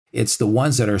It's the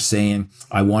ones that are saying,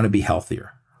 I want to be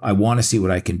healthier. I want to see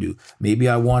what I can do. Maybe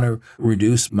I want to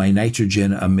reduce my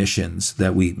nitrogen emissions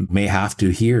that we may have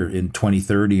to here in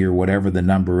 2030 or whatever the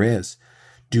number is.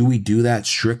 Do we do that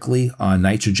strictly on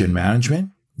nitrogen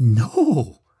management?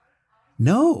 No.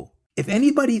 If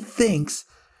anybody thinks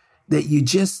that you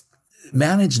just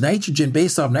manage nitrogen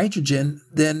based off nitrogen,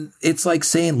 then it's like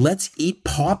saying, let's eat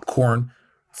popcorn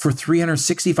for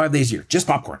 365 days a year. Just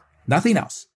popcorn, nothing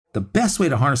else. The best way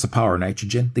to harness the power of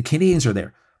nitrogen, the Canadians are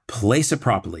there. Place it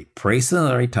properly, place it in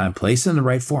the right time, place it in the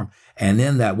right form. And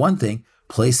then that one thing,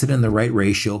 place it in the right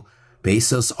ratio,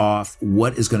 base us off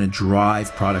what is going to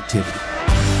drive productivity.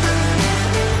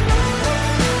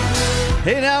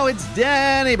 Hey now, it's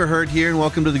Dan Aberhart here, and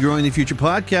welcome to the Growing the Future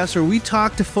podcast, where we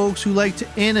talk to folks who like to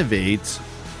innovate,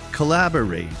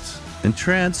 collaborate, and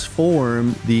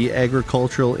transform the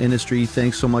agricultural industry.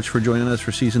 Thanks so much for joining us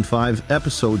for Season 5,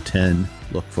 Episode 10.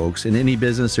 Look, folks, in any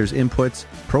business, there's inputs,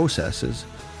 processes,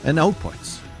 and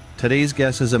outputs. Today's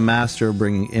guest is a master of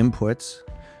bringing inputs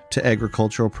to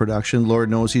agricultural production. Lord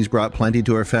knows he's brought plenty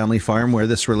to our family farm where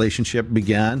this relationship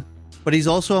began. But he's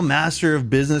also a master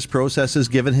of business processes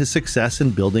given his success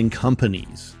in building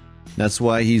companies. That's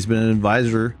why he's been an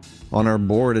advisor on our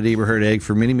board at Aberhart Ag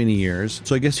for many, many years.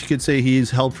 So I guess you could say he's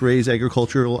helped raise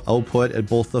agricultural output at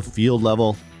both the field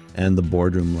level and the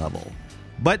boardroom level.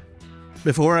 But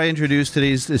before I introduce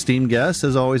today's esteemed guest,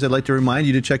 as always, I'd like to remind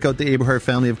you to check out the Aberhart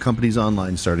family of companies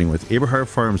online, starting with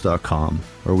aberhartfarms.com,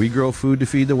 where we grow food to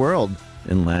feed the world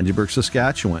in Langeberg,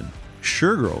 Saskatchewan.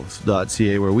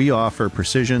 Suregrowth.ca, where we offer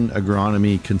precision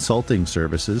agronomy consulting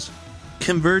services.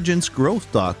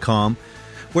 Convergencegrowth.com,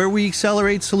 where we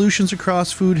accelerate solutions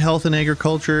across food, health, and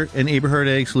agriculture. And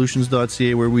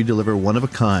AberhartAgSolutions.ca, where we deliver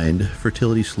one-of-a-kind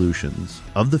fertility solutions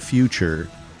of the future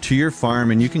to your farm.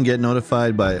 And you can get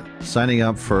notified by signing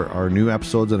up for our new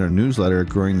episodes on our newsletter at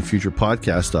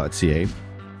growingthefuturepodcast.ca.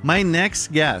 My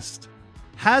next guest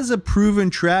has a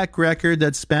proven track record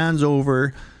that spans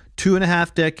over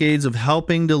 2.5 decades of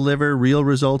helping deliver real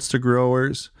results to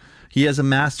growers. He has a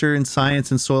master in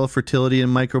science in soil fertility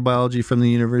and microbiology from the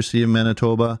University of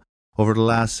Manitoba. Over the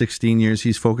last 16 years,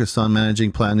 he's focused on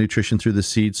managing plant nutrition through the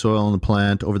seed, soil, and the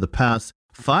plant. Over the past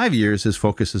 5 years, his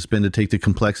focus has been to take the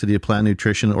complexity of plant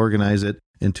nutrition and organize it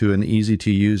into an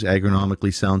easy-to-use,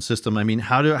 agronomically sound system. I mean,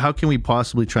 how can we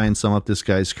possibly try and sum up this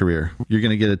guy's career? You're going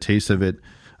to get a taste of it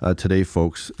today,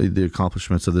 folks, the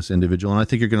accomplishments of this individual. And I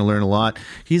think you're going to learn a lot.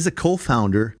 He's a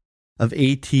co-founder of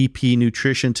ATP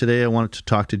Nutrition. Today, I wanted to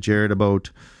talk to Jared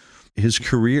about his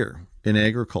career in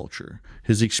agriculture,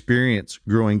 his experience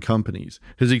growing companies,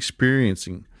 his experience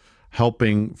in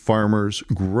helping farmers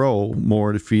grow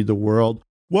more to feed the world.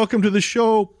 Welcome to the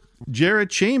show,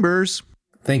 Jared Chambers.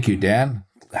 Thank you, Dan.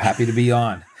 Happy to be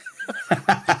on.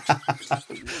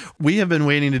 We have been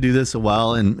waiting to do this a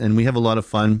while, and we have a lot of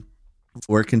fun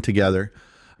working together.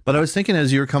 But I was thinking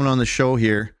as you were coming on the show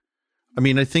here, I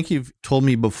mean, I think you've told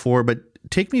me before, but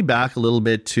take me back a little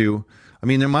bit to, I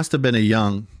mean, there must have been a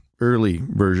young, early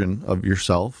version of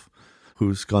yourself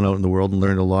who's gone out in the world and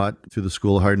learned a lot through the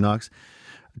School of Hard Knocks.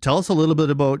 Tell us a little bit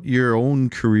about your own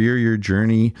career, your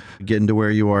journey, getting to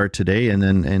where you are today. And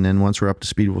then once we're up to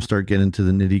speed, we'll start getting into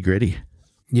the nitty gritty.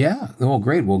 Yeah. Well,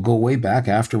 great. We'll go way back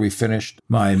after we finished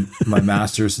my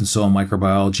master's in soil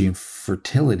microbiology and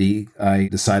fertility. I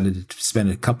decided to spend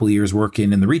a couple of years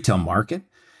working in the retail market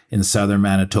in southern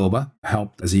Manitoba.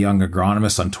 Helped as a young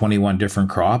agronomist on 21 different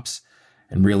crops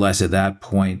and realized at that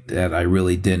point that I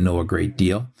really didn't know a great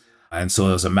deal. And so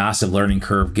it was a massive learning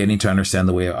curve getting to understand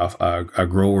the way a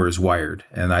grower is wired.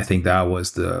 And I think that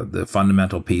was the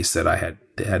fundamental piece that I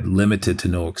had limited to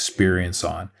no experience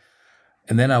on.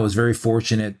 And then I was very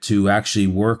fortunate to actually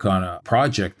work on a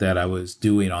project that I was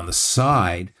doing on the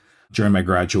side during my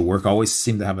graduate work. I always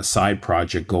seemed to have a side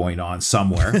project going on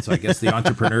somewhere. So I guess the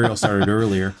entrepreneurial started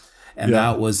earlier. And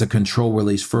that was the control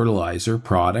release fertilizer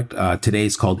product. Today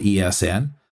it's called ESN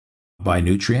by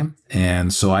Nutrien.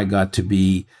 And so I got to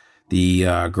be the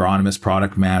agronomist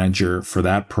product manager for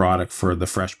that product for the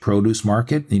fresh produce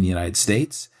market in the United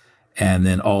States. And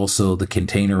then also the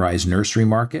containerized nursery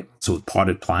market, so with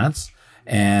potted plants.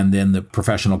 And then the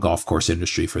professional golf course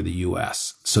industry for the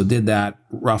US. So did that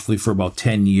roughly for about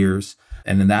 10 years.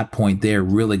 And in that point there,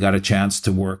 really got a chance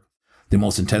to work the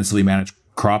most intensively managed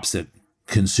crops that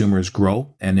consumers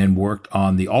grow, and then worked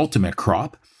on the ultimate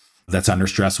crop that's under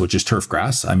stress, which is turf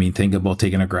grass. I mean, think about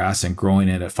taking a grass and growing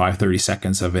it at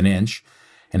 5/32 of an inch,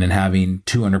 and then having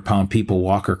 200-pound people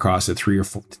walk across it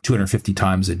 250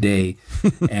 times a day,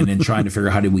 and then trying to figure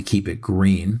out how do we keep it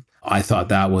green. I thought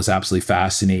that was absolutely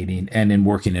fascinating. And then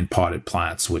working in potted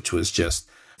plants, which was just,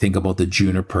 think about the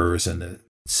junipers and the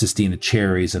Sistina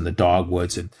cherries and the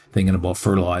dogwoods and thinking about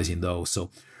fertilizing those. So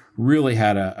really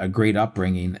had a great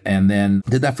upbringing, and then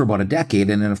did that for about a decade.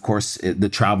 And then, of course, the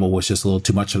travel was just a little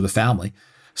too much for the family.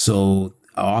 So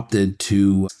I opted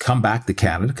to come back to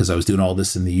Canada because I was doing all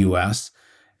this in the US,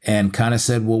 and kind of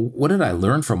said, well, what did I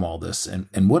learn from all this?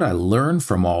 And what I learned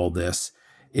from all this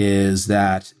is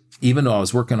that even though I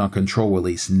was working on control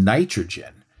release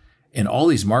nitrogen, in all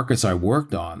these markets I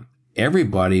worked on,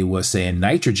 everybody was saying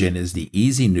nitrogen is the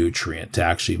easy nutrient to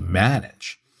actually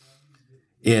manage.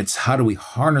 It's how do we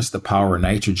harness the power of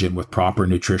nitrogen with proper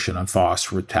nutrition on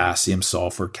phosphorus, potassium,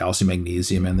 sulfur, calcium,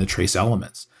 magnesium, and the trace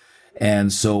elements.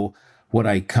 And so what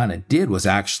I kind of did was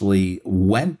actually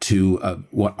went to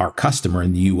what our customer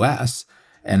in the US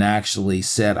and actually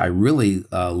said, I really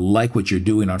like what you're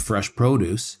doing on fresh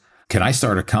produce. Can I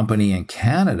start a company in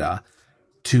Canada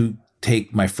to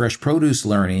take my fresh produce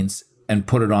learnings and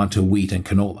put it onto wheat and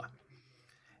canola?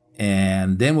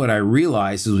 And then what I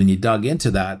realized is when you dug into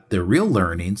that, the real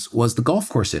learnings was the golf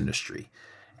course industry.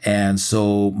 And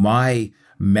so my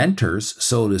mentors,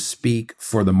 so to speak,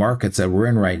 for the markets that we're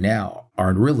in right now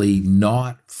are really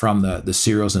not from the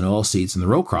cereals and oilseeds and the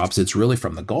row crops. It's really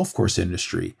from the golf course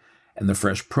industry and the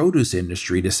fresh produce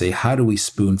industry to say, how do we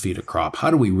spoon feed a crop? How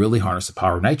do we really harness the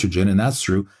power of nitrogen? And that's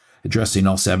through addressing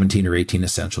all 17 or 18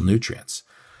 essential nutrients.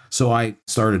 So I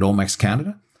started Omex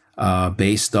Canada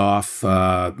based off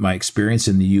my experience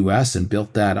in the US and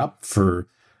built that up for,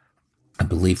 I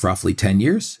believe, roughly 10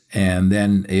 years. And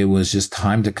then it was just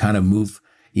time to kind of move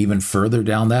even further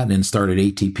down that and then started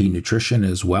ATP Nutrition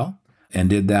as well. And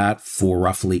did that for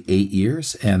roughly 8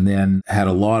 years, and then had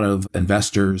a lot of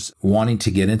investors wanting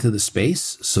to get into the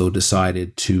space. So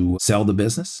decided to sell the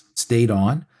business, stayed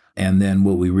on. And then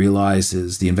what we realized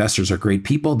is the investors are great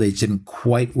people. They didn't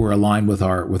quite were aligned with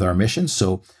our mission.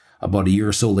 So about a year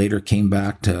or so later, came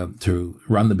back to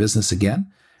run the business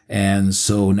again. And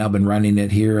so now I've been running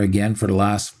it here again for the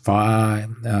last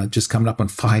just coming up on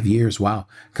 5 years. Wow.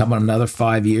 Coming on another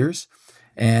 5 years.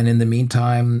 And in the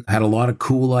meantime, had a lot of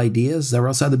cool ideas that were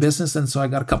outside the business. And so I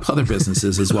got a couple other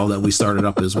businesses as well that we started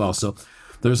up as well. So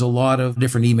there's a lot of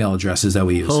different email addresses that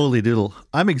we use. Holy doodle.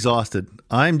 I'm exhausted.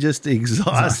 I'm just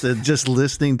exhausted just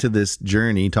listening to this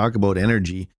journey, talk about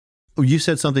energy. You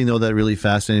said something, though, that really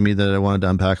fascinated me that I wanted to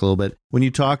unpack a little bit. When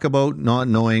you talk about not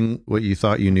knowing what you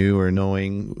thought you knew or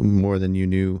knowing more than you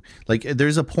knew, like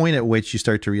there's a point at which you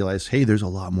start to realize, hey, there's a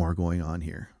lot more going on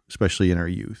here, especially in our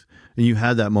youth. And you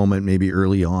had that moment maybe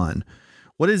early on.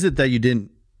 What is it that you didn't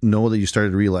know that you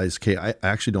started to realize, okay, I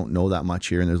actually don't know that much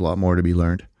here and there's a lot more to be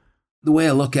learned? The way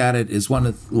I look at it is one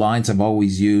of the lines I've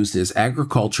always used is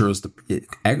agriculture is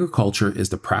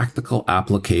the practical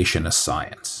application of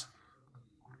science.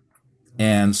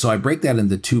 And so I break that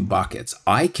into two buckets.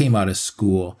 I came out of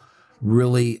school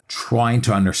really trying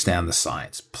to understand the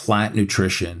science, plant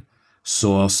nutrition,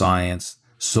 soil science,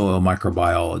 soil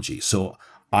microbiology. So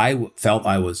I felt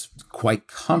I was quite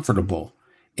comfortable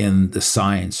in the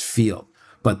science field,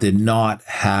 but did not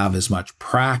have as much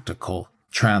practical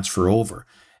transfer over.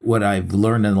 What I've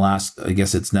learned in the last, I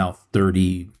guess it's now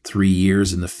 33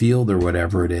 years in the field or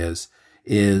whatever it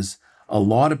is a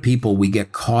lot of people, we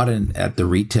get caught in at the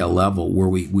retail level where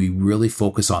we really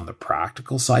focus on the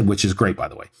practical side, which is great, by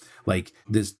the way. Like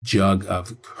this jug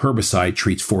of herbicide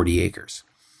treats 40 acres.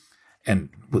 And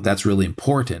that's really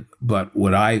important. But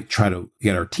what I try to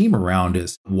get our team around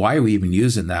is why are we even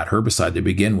using that herbicide to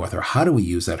begin with, or how do we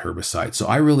use that herbicide? So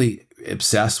I really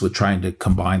obsess with trying to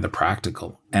combine the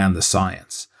practical and the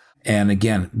science. And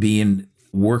again,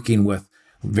 working with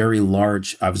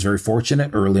I was very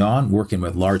fortunate early on working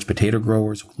with large potato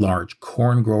growers, large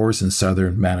corn growers in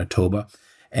southern Manitoba.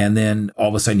 And then all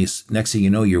of a sudden, next thing you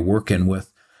know, you're working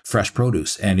with fresh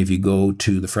produce. And if you go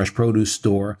to the fresh produce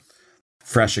store,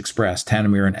 Fresh Express,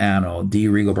 Tanamir and Anno, D.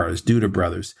 Regal Brothers, Duda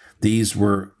Brothers, these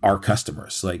were our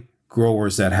customers, like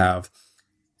growers that have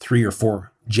 3 or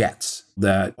 4 jets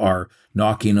that are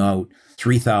knocking out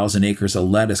 3,000 acres of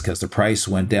lettuce because the price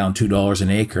went down $2 an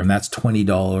acre, and that's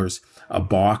 $20 a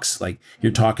box. Like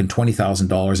you're talking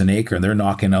 $20,000 an acre, and they're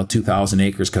knocking out 2,000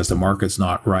 acres because the market's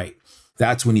not right.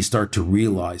 That's when you start to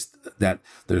realize that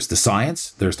there's the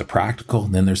science, there's the practical,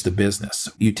 and then there's the business.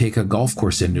 You take a golf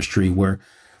course industry where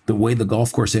the way the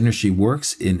golf course industry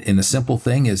works in a simple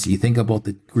thing is you think about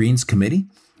the Greens Committee,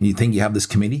 and you think you have this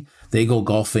committee, they go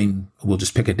golfing, we'll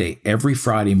just pick a day, every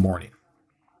Friday morning.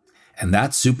 And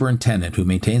that superintendent who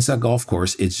maintains that golf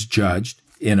course is judged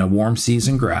in a warm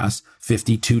season grass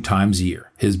 52 times a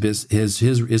year.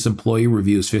 His employee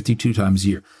reviews 52 times a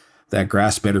year. That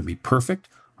grass better be perfect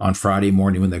on Friday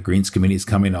morning when the Greens Committee is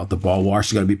coming out. The ball wash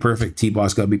has got to be perfect.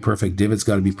 Tee-box got to be perfect. Divot's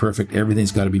got to be perfect.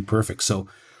 Everything's got to be perfect. So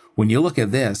when you look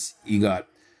at this, you got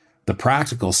the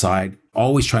practical side,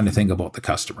 always trying to think about the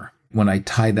customer. When I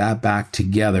tie that back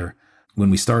together, when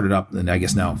we started up, and I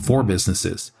guess now 4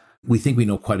 businesses, we think we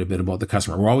know quite a bit about the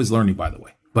customer. We're always learning, by the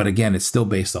way. But again, it's still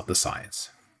based off the science.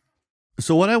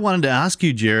 So what I wanted to ask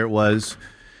you, Jarrett, was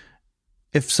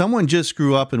if someone just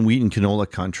grew up in wheat and canola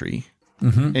country,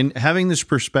 and having this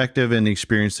perspective and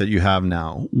experience that you have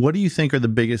now, what do you think are the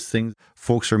biggest things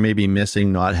folks are maybe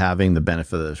missing, not having the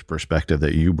benefit of this perspective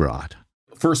that you brought?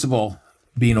 First of all,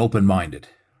 being open-minded.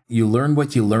 You learn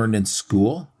what you learned in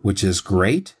school, which is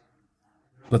great,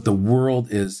 but the world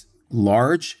is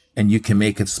large and you can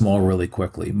make it small really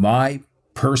quickly. My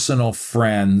personal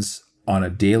friends on a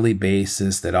daily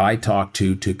basis that I talk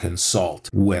to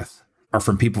consult with are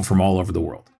from people from all over the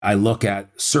world. I look at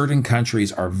certain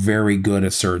countries are very good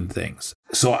at certain things.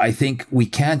 So I think we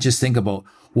can't just think about,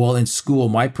 well, in school,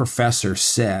 my professor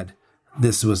said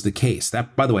this was the case.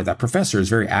 That, by the way, that professor is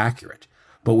very accurate.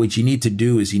 But what you need to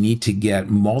do is you need to get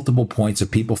multiple points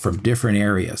of people from different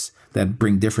areas that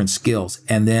bring different skills,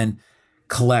 and then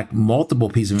collect multiple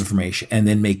pieces of information and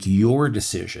then make your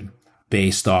decision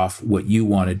based off what you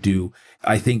want to do.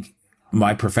 I think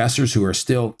my professors, who are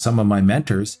still some of my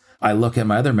mentors, I look at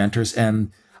my other mentors,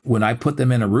 and when I put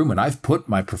them in a room, and I've put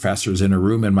my professors in a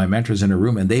room and my mentors in a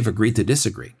room, and they've agreed to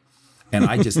disagree. And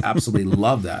I just absolutely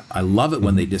love that. I love it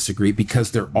when they disagree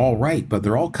because they're all right, but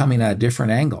they're all coming at a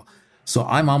different angle. So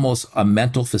I'm almost a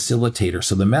mental facilitator.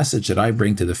 So the message that I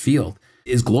bring to the field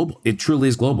is global. It truly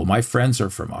is global. My friends are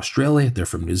from Australia. They're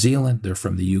from New Zealand. They're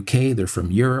from the UK. They're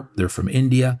from Europe. They're from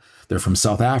India. They're from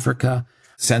South Africa,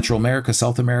 Central America,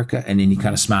 South America. And then you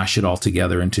kind of smash it all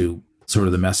together into sort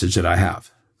of the message that I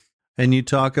have. And you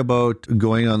talk about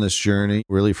going on this journey,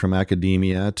 really from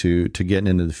academia to getting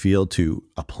into the field to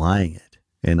applying it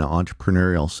in an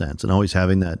entrepreneurial sense and always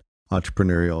having that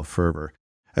entrepreneurial fervor.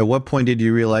 At what point did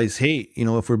you realize, hey,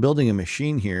 if we're building a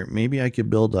machine here, maybe I could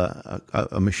build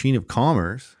a machine of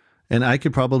commerce, and I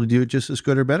could probably do it just as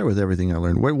good or better with everything I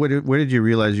learned? Where did you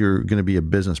realize you were going to be a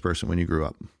business person when you grew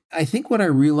up? I think what I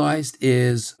realized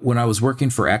is when I was working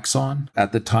for Exxon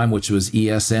at the time, which was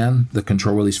ESN, the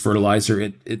control release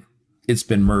fertilizer, it's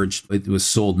been merged. It was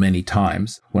sold many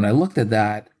times. When I looked at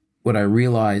that, what I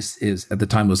realized is at the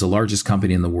time it was the largest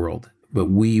company in the world, but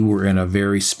we were in a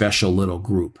very special little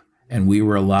group. And we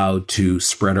were allowed to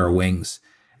spread our wings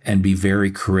and be very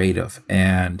creative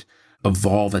and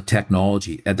evolve a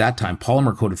technology. At that time,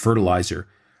 polymer-coated fertilizer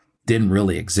didn't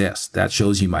really exist. That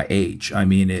shows you my age. I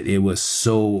mean, it was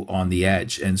so on the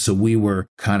edge. And so we were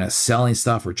kind of selling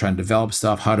stuff. We're trying to develop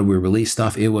stuff. How do we release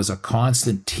stuff? It was a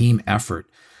constant team effort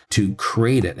to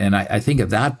create it. And I think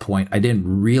at that point, I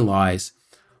didn't realize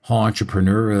how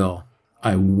entrepreneurial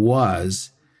I was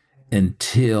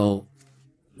until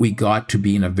we got to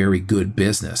be in a very good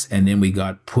business. And then we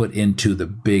got put into the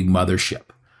big mothership,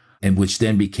 and which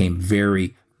then became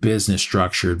very business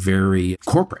structured, very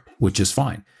corporate, which is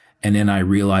fine. And then I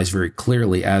realized very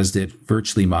clearly, as did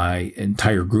virtually my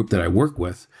entire group that I work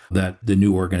with, that the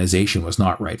new organization was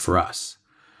not right for us.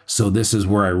 So this is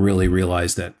where I really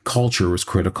realized that culture was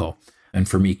critical. And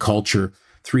for me, culture,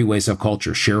 3 ways of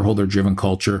culture: shareholder-driven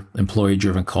culture,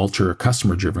 employee-driven culture,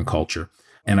 customer-driven culture.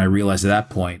 And I realized at that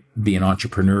point, being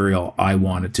entrepreneurial, I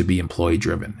wanted to be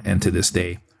employee-driven. And to this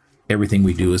day, everything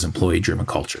we do is employee-driven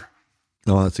culture.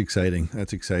 Oh, that's exciting.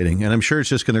 That's exciting. And I'm sure it's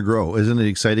just going to grow. Isn't it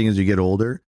exciting as you get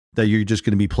older that you're just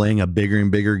going to be playing a bigger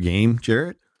and bigger game,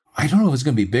 Jarrett? I don't know if it's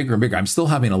going to be bigger and bigger. I'm still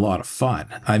having a lot of fun.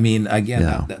 I mean,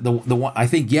 again, the one, I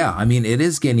think, I mean, it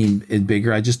is getting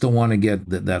bigger. I just don't want to get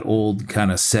that old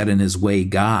kind of set in his way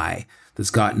guy that's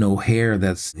got no hair,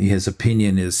 that's his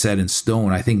opinion is set in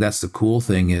stone. I think that's the cool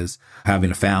thing, is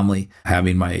having a family,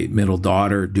 having my middle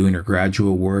daughter doing her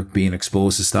graduate work, being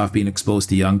exposed to stuff, being exposed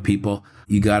to young people.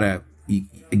 I think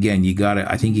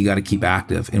you gotta keep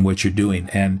active in what you're doing.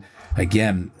 And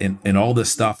again, in all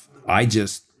this stuff, I do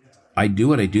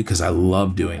what I do because I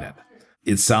love doing it.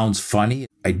 It sounds funny.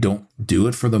 I don't do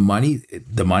it for the money.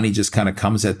 The money just kind of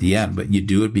comes at the end, but you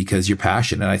do it because you're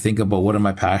passionate. And I think about, what am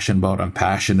I passionate about? I'm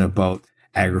passionate about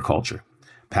agriculture,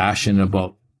 passionate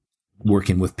about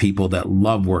working with people that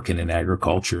love working in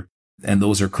agriculture. And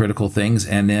those are critical things.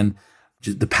 And then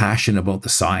just the passion about the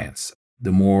science.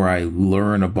 The more I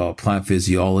learn about plant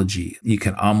physiology, you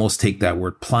can almost take that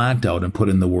word plant out and put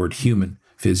in the word human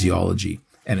physiology.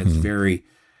 And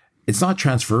it's not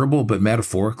transferable, but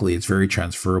metaphorically, it's very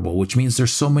transferable, which means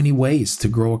there's so many ways to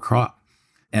grow a crop.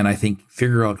 And I think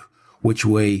figure out which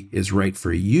way is right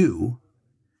for you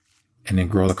and then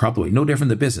grow the crop the way. No different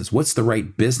than business. What's the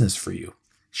right business for you?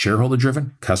 Shareholder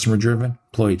driven, customer driven,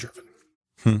 employee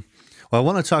driven. Well, I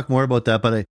want to talk more about that,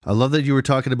 but I love that you were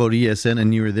talking about ESN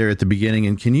and you were there at the beginning.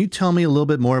 And can you tell me a little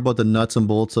bit more about the nuts and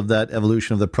bolts of that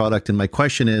evolution of the product? And my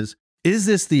question is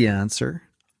this the answer?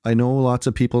 I know lots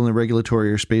of people in the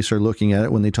regulatory space are looking at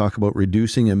it when they talk about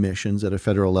reducing emissions at a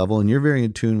federal level. And you're very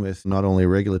in tune with not only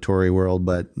regulatory world,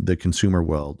 but the consumer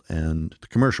world and the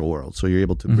commercial world. So you're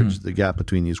able to bridge the gap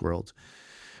between these worlds.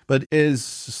 But is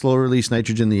slow release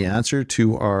nitrogen the answer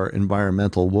to our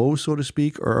environmental woes, so to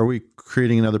speak? Or are we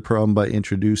creating another problem by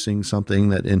introducing something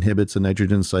that inhibits the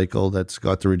nitrogen cycle that's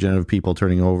got the regenerative people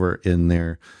turning over in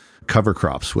their cover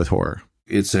crops with horror?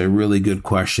 It's a really good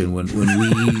question. When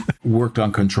we worked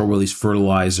on control release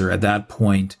fertilizer, at that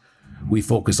point, we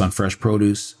focused on fresh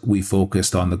produce. We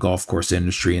focused on the golf course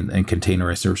industry and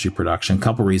containerized nursery production. A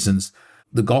couple reasons.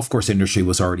 The golf course industry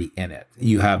was already in it.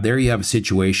 You have a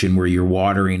situation where you're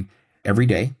watering every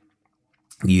day.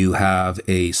 You have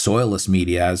a soilless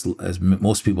media, as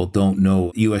most people don't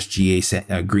know.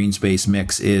 USGA green space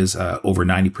mix is over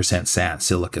 90% sand,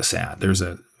 silica sand.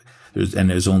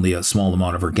 There's only a small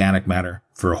amount of organic matter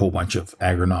for a whole bunch of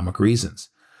agronomic reasons.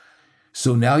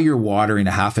 So now you're watering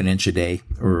a half an inch a day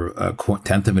or a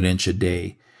tenth of an inch a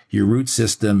day. Your root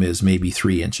system is maybe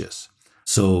 3 inches.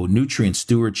 So nutrient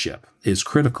stewardship is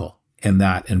critical in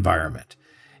that environment.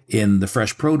 In the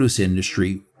fresh produce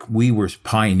industry, we were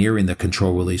pioneering the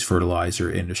control release fertilizer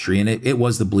industry, and it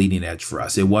was the bleeding edge for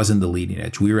us. It wasn't the leading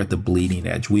edge. We were at the bleeding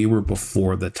edge. We were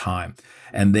before the time.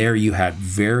 And there you had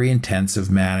very intensive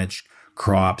managed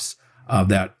crops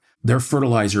that their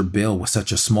fertilizer bill was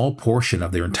such a small portion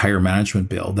of their entire management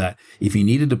bill that if you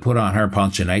needed to put on 100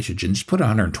 pounds of nitrogen, just put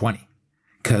 120,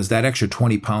 because that extra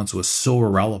 20 pounds was so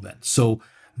irrelevant. So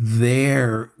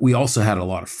there, we also had a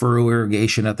lot of furrow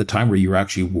irrigation at the time where you were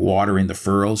actually watering the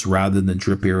furrows rather than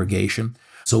drip irrigation.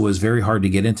 So it was very hard to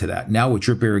get into that. Now with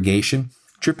drip irrigation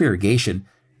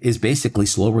is basically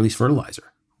slow release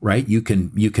fertilizer, right? You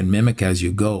can mimic as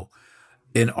you go.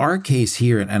 In our case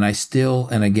here, and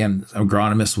again,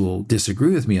 agronomists will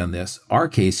disagree with me on this. Our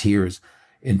case here is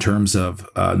in terms of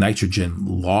nitrogen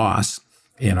loss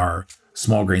in our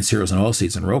small grain cereals and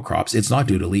oilseeds and row crops. It's not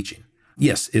due to leaching.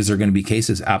 Yes, is there going to be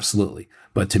cases? Absolutely.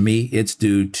 But to me, it's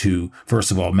due to, first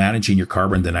of all, managing your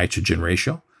carbon to nitrogen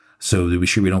ratio so that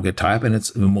we don't get tie up in its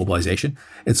immobilization.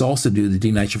 It's also due to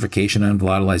denitrification and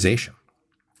volatilization.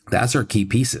 That's our key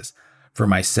pieces. For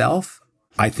myself,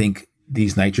 I think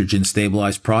these nitrogen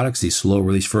stabilized products, these slow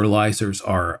release fertilizers,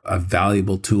 are a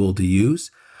valuable tool to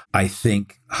use. I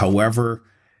think, however,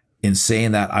 in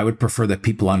saying that, I would prefer that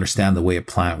people understand the way a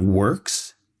plant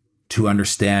works to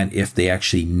understand if they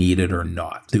actually need it or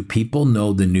not. Do people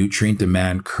know the nutrient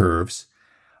demand curves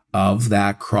of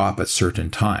that crop at certain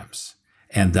times?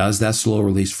 And does that slow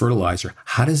release fertilizer,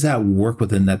 how does that work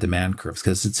within that demand curves?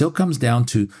 Because it still comes down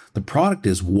to the product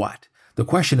is what? The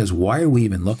question is, why are we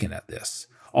even looking at this?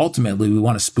 Ultimately, we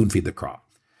want to spoon feed the crop.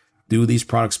 Do these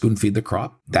products spoon feed the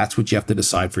crop? That's what you have to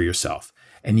decide for yourself.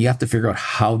 And you have to figure out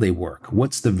how they work.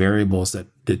 What's the variables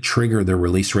that trigger their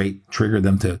release rate, trigger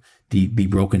them to be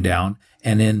broken down?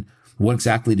 And then what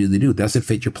exactly do they do? Does it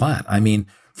fit your plant? I mean,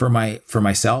 for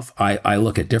myself, I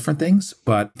look at different things,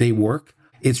 but they work.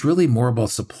 It's really more about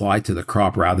supply to the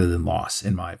crop rather than loss,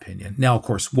 in my opinion. Now, of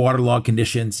course, waterlog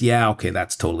conditions, yeah, okay,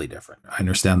 that's totally different. I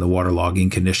understand the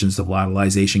waterlogging conditions, the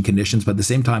volatilization conditions, but at the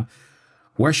same time,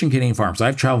 Western Canadian farms,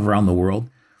 I've traveled around the world.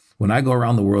 When I go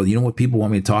around the world, you know what people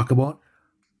want me to talk about?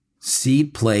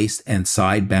 Seed placed and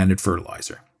side banded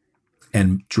fertilizer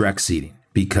and direct seeding,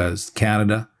 because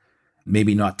Canada,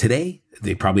 maybe not today,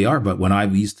 they probably are, but when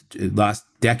I've used last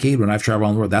decade, when I've traveled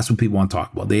around the world, that's what people want to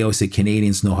talk about. They always say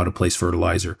Canadians know how to place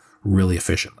fertilizer really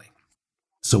efficiently.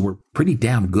 So we're pretty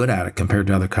damn good at it compared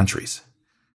to other countries.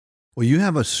 Well, you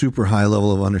have a super high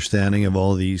level of understanding of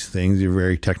all these things. You're a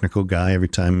very technical guy every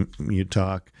time you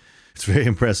talk. It's very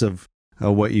impressive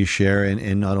what you share.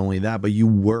 And not only that, but you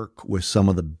work with some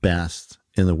of the best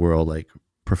in the world, like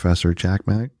Professor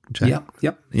Chakmak.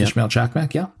 Yep. Ishmael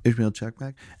Chakmak, yeah. Ishmael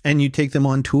Chakmak. And you take them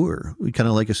on tour, kind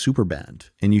of like a super band,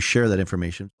 and you share that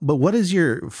information. But what is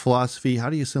your philosophy? How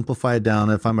do you simplify it down?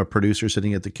 If I'm a producer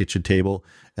sitting at the kitchen table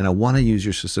and I want to use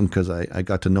your system because I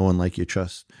got to know and like you,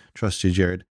 trust you,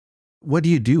 Jared. What do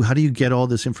you do? How do you get all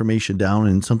this information down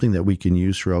in something that we can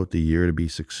use throughout the year to be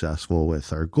successful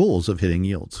with our goals of hitting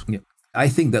yields? Yeah. I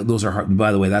think that those are hard.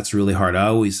 By the way, that's really hard.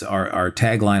 Our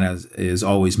tagline is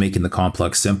always making the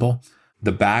complex simple.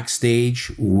 The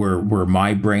backstage where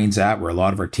my brain's at, where a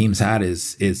lot of our team's at,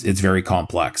 is it's very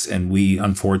complex. And we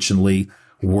unfortunately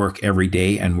work every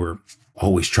day, and we're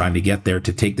always trying to get there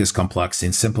to take this complexity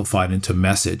and simplify it into a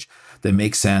message that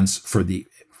makes sense for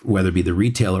whether it be the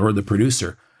retailer or the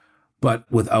producer, but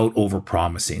without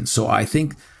overpromising. So I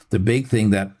think the big thing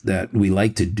that we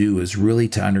like to do is really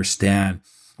to understand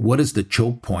what is the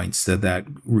choke points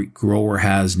that grower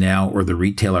has now or the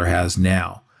retailer has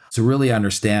now. So really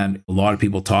understand, a lot of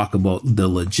people talk about the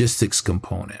logistics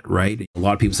component, right? A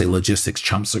lot of people say logistics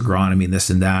chumps agronomy and this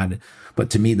and that. But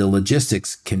to me, the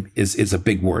logistics is a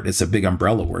big word. It's a big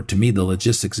umbrella word. To me, the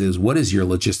logistics is, what is your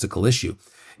logistical issue?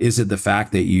 Is it the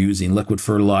fact that you're using liquid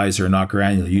fertilizer, not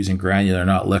granular, using granular,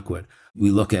 not liquid?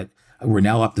 We're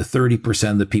now up to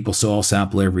 30% of the people soil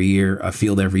sample every year, a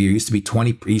field every year. It used to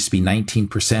be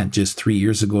 19% just 3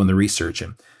 years ago in the research.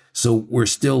 And so we're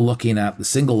still looking at the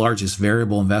single largest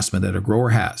variable investment that a grower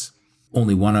has.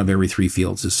 Only one of every 3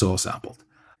 fields is soil sampled.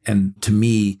 And to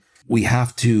me,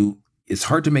 it's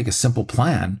hard to make a simple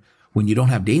plan when you don't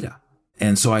have data.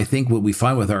 And so I think what we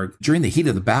find during the heat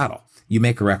of the battle, you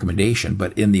make a recommendation,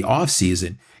 but in the off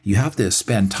season, you have to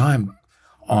spend time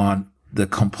on the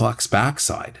complex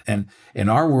backside. And in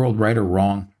our world, right or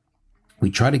wrong, we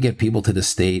try to get people to the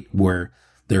state where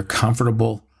they're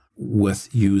comfortable with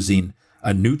using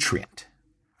a nutrient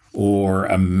or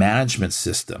a management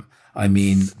system. I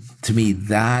mean, to me,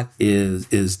 that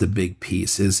is the big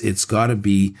piece. It's got to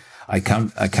be. I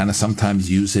kind of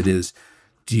sometimes use it as,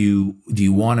 do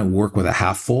you want to work with a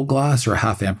half full glass or a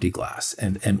half empty glass?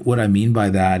 And what I mean by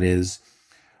that is,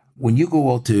 when you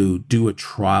go out to do a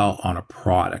trial on a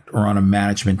product or on a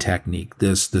management technique,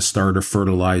 the starter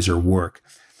fertilizer work,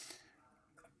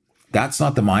 that's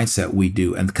not the mindset we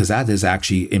do. And because that is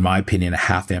actually, in my opinion, a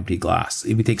half empty glass.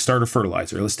 If we take starter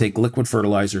fertilizer, let's take liquid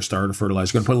fertilizer, starter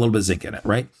fertilizer, we're going to put a little bit of zinc in it,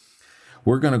 right?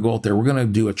 We're going to go out there, we're going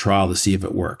to do a trial to see if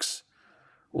it works.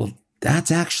 Well,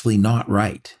 that's actually not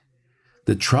right.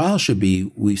 The trial should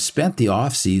be, we've spent the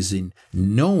off season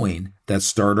knowing that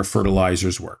starter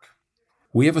fertilizers work.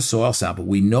 We have a soil sample.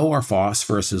 We know our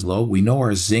phosphorus is low. We know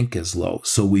our zinc is low.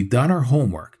 So we've done our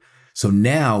homework. So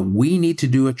now we need to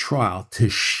do a trial to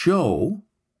show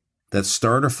that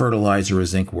starter fertilizer or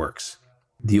zinc works.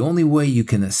 The only way you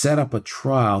can set up a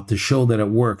trial to show that it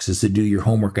works is to do your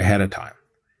homework ahead of time.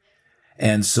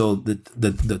 And so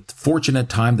the fortunate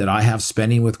time that I have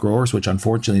spending with growers, which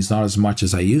unfortunately is not as much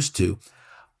as I used to,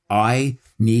 I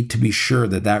need to be sure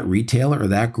that retailer or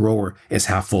that grower is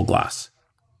half full glass.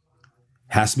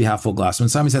 Has to be half full glass. When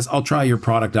somebody says, I'll try your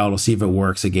product out, I'll see if it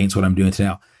works against what I'm doing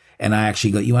now. And I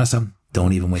actually go, you want some?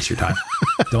 Don't even waste your time.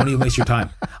 Don't even waste your time.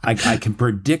 I can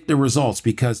predict the results,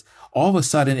 because all of a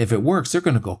sudden, if it works, they're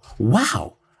going to go,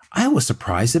 wow, I was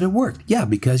surprised that it worked. Yeah,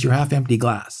 because you're half empty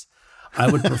glass. I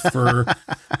would prefer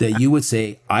that you would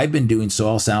say, I've been doing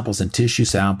soil samples and tissue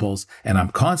samples, and I'm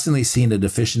constantly seeing a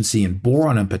deficiency in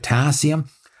boron and potassium.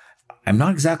 I'm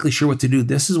not exactly sure what to do.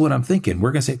 This is what I'm thinking.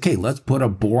 We're going to say, okay, let's put a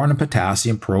boron and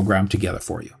potassium program together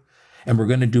for you. And we're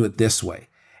going to do it this way.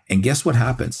 And guess what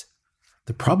happens?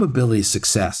 The probability of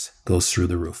success goes through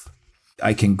the roof.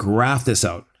 I can graph this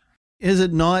out. Is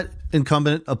it not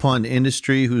incumbent upon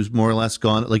industry who's more or less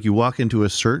gone, like you walk into a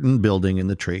certain building in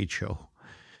the trade show,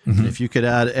 and if you could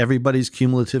add everybody's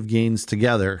cumulative gains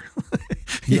together,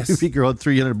 you'd be growing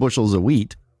 300 bushels of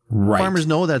wheat. Right. Farmers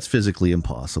know that's physically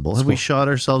impossible. Have we shot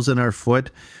ourselves in our foot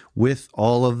with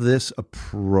all of this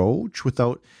approach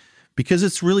because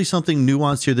it's really something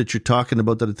nuanced here that you're talking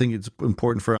about, that I think it's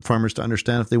important for farmers to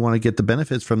understand if they want to get the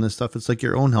benefits from this stuff. It's like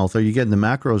your own health. Are you getting the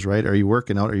macros right? Are you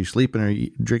working out? Are you sleeping? Are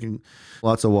you drinking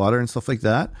lots of water and stuff like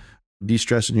that?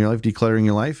 De-stressing your life, decluttering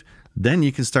your life. Then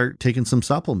you can start taking some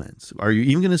supplements. Are you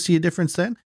even going to see a difference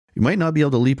then? You might not be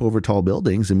able to leap over tall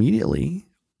buildings immediately,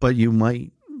 but you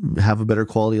might have a better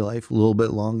quality of life, a little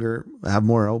bit longer, have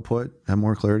more output, have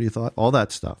more clarity of thought, all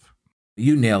that stuff.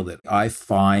 You nailed it. I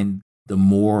find the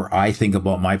more I think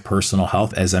about my personal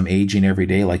health as I'm aging every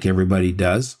day, like everybody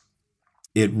does,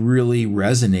 it really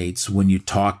resonates when you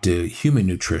talk to human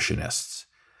nutritionists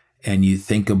and you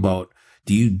think about,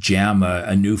 do you jam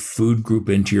a new food group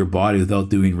into your body without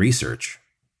doing research?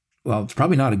 Well, it's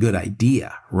probably not a good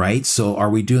idea, right? So are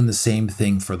we doing the same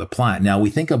thing for the plant? Now,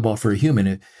 we think about for a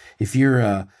human, if you're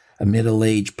a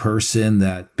middle-aged person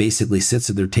that basically sits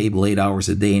at their table 8 hours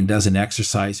a day and doesn't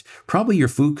exercise, probably your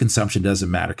food consumption doesn't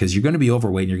matter, because you're going to be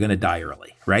overweight and you're going to die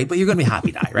early, right? But you're going to be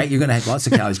happy die, right? You're going to have lots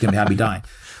of calories, you're going to be happy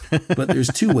dying. But there's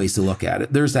two ways to look at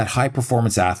it. There's that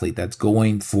high-performance athlete that's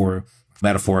going for,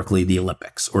 metaphorically, the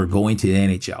Olympics or going to the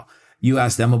NHL. You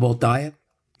ask them about diet,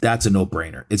 that's a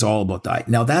no-brainer. It's all about diet.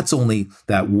 Now, that's only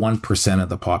that 1% of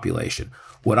the population.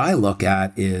 What I look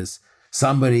at is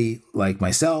somebody like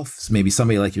myself, maybe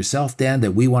somebody like yourself, Dan,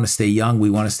 that we want to stay young,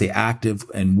 we want to stay active,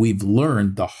 and we've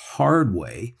learned the hard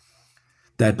way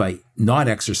that by not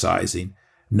exercising,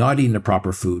 not eating the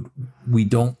proper food, we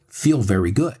don't feel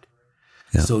very good.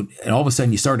 Yeah. So, and all of a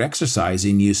sudden you start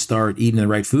exercising, you start eating the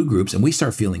right food groups, and we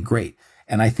start feeling great.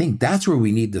 And I think that's where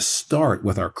we need to start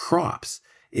with our crops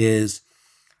is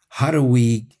how do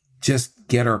we just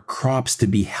get our crops to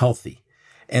be healthy?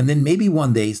 And then maybe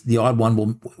one day the odd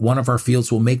one of our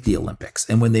fields will make the Olympics.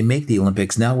 And when they make the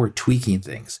Olympics, now we're tweaking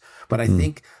things. But I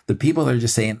think the people that are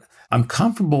just saying, I'm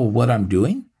comfortable with what I'm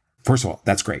doing. First of all,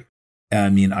 that's great. I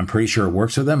mean, I'm pretty sure it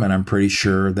works for them and I'm pretty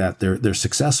sure that they're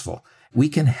successful. We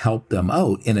can help them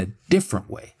out in a different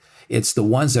way. It's the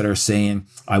ones that are saying,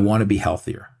 I want to be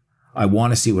healthier. I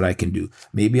want to see what I can do.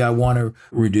 Maybe I want to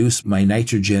reduce my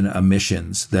nitrogen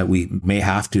emissions that we may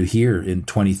have to here in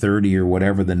 2030 or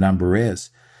whatever the number is.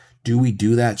 Do we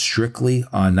do that strictly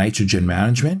on nitrogen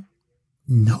management?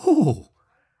 No.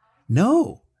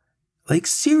 Like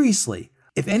seriously,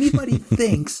 if anybody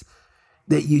thinks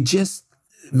that you just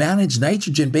manage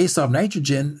nitrogen based off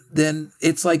nitrogen, then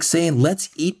it's like saying, let's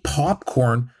eat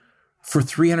popcorn for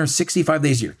 365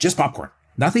 days a year. Just popcorn,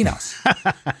 nothing else.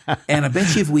 And I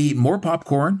bet you if we eat more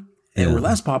popcorn or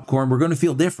less popcorn, we're going to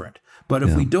feel different. But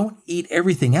if we don't eat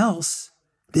everything else,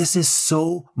 this is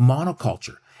so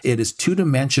monoculture. It is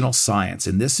two-dimensional science.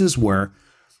 And this is where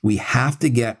we have to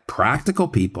get practical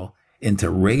people into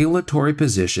regulatory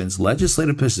positions,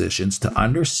 legislative positions to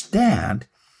understand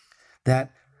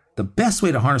that the best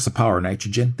way to harness the power of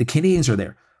nitrogen, the Canadians are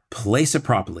there. Place it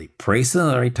properly, place it in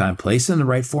the right time, place it in the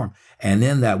right form. And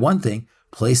then that one thing,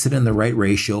 place it in the right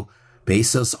ratio,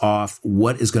 base us off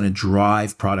what is going to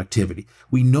drive productivity.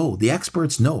 We know, the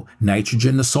experts know,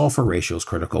 nitrogen to sulfur ratio is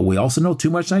critical. We also know too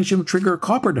much nitrogen will trigger a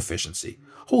copper deficiency.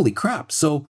 Holy crap.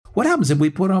 So what happens if we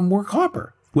put on more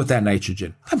copper with that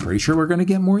nitrogen? I'm pretty sure we're going to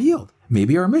get more yield.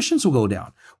 Maybe our emissions will go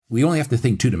down. We only have to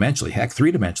think two-dimensionally, heck,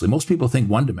 three-dimensionally. Most people think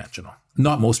one-dimensional.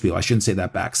 Not most people, I shouldn't say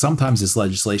that back. Sometimes this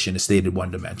legislation is stated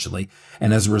one-dimensionally,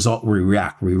 and as a result, we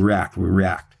react.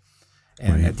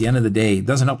 And at the end of the day, it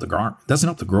doesn't help the grower. It doesn't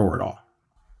help the grower at all.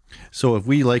 So if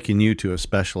we liken you to a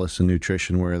specialist in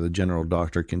nutrition where the general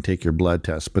doctor can take your blood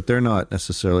test, but they're not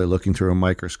necessarily looking through a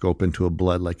microscope into a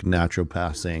blood like a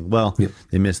naturopath saying, well,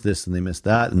 they missed this and they missed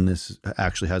that, and this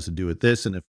actually has to do with this.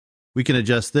 And if we can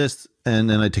adjust this, and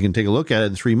then I can take a look at it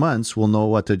in 3 months, we'll know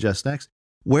what to adjust next.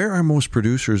 Where are most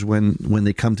producers when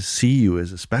they come to see you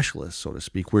as a specialist, so to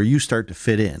speak, where you start to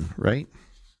fit in, right?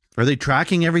 Are they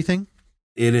tracking everything?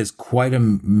 It is quite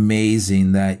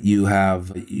amazing that you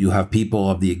have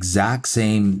people of the exact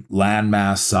same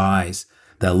landmass size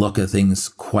that look at things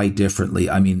quite differently.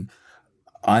 I mean,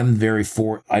 I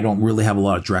don't really have a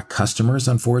lot of direct customers,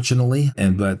 unfortunately,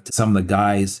 but some of the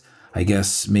guys, I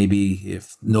guess maybe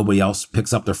if nobody else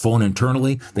picks up their phone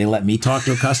internally, they let me talk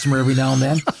to a customer every now and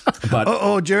then. But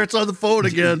Jarrett's on the phone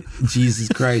again. Jesus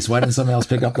Christ, why didn't somebody else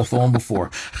pick up the phone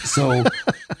before? So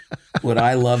what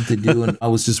I love to do, and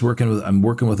I'm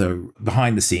working with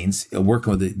behind the scenes,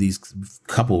 working with these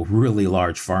couple really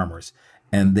large farmers,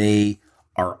 and they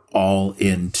are all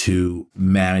into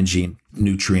managing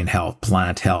nutrient health,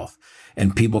 plant health.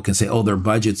 And people can say, oh, their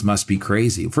budgets must be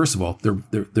crazy. First of all,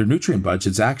 their nutrient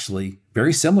budget's actually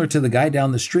very similar to the guy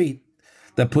down the street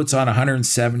that puts on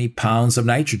 170 pounds of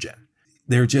nitrogen.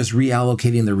 They're just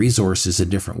reallocating the resources in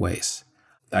different ways.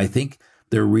 I think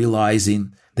they're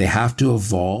realizing they have to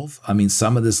evolve. I mean,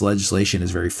 some of this legislation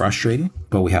is very frustrating,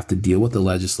 but we have to deal with the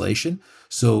legislation.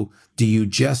 So do you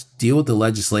just deal with the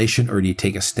legislation, or do you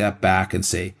take a step back and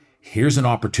say, here's an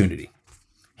opportunity.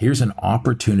 Here's an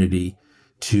opportunity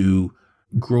to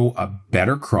grow a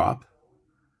better crop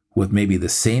with maybe the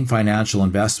same financial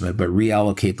investment, but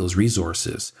reallocate those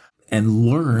resources and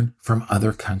learn from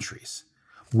other countries.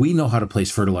 We know how to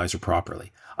place fertilizer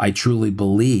properly. I truly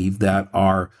believe that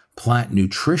our plant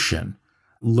nutrition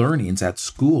learnings at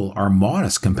school are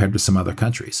modest compared to some other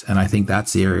countries. And I think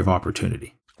that's the area of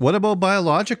opportunity. What about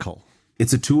biological?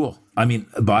 It's a tool. I mean,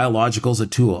 biological is a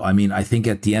tool. I mean, I think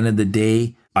at the end of the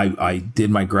day, I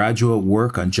did my graduate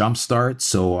work on Jumpstart,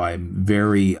 so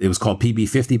it was called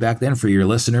PB50 back then. For your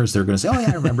listeners, they're going to say, oh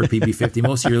yeah, I remember PB50.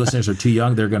 Most of your listeners are too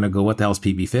young. They're going to go, what the hell is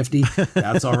PB50?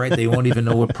 That's all right. They won't even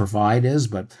know what Provide is,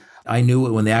 but I knew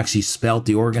it when they actually spelt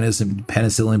the organism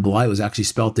penicillin bulli. It was actually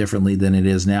spelt differently than it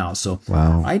is now. So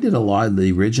wow. I did a lot of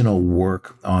the original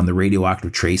work on the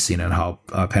radioactive tracing and how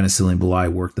penicillin bulli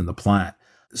worked in the plant.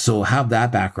 So have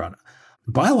that background.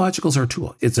 Biologicals are a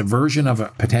tool. It's a version of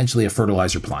potentially a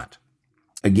fertilizer plant.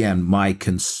 Again, my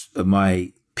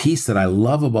piece that I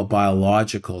love about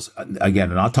biologicals,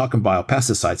 again, I'm not talking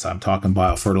biopesticide side, I'm talking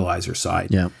biofertilizer side,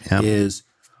 is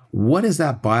what is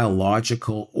that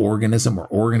biological organism or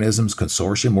organisms,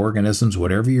 consortium organisms,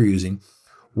 whatever you're using,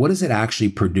 what is it actually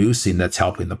producing that's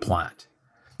helping the plant?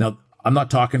 Now, I'm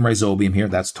not talking rhizobium here.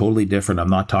 That's totally different. I'm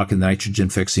not talking the nitrogen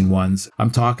fixing ones.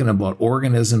 I'm talking about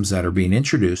organisms that are being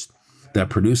introduced that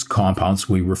produce compounds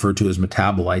we refer to as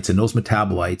metabolites. And those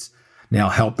metabolites now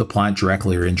help the plant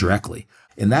directly or indirectly.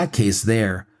 In that case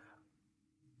there,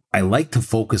 I like to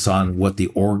focus on what the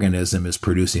organism is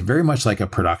producing, very much like a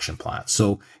production plant.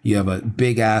 So you have a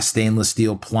big ass stainless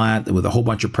steel plant with a whole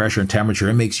bunch of pressure and temperature.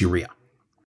 It makes urea.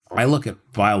 I look at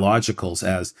biologicals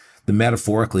as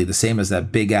metaphorically the same as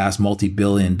that big ass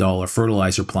multi-billion-dollar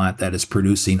fertilizer plant that is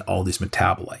producing all these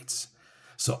metabolites.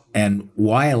 So, and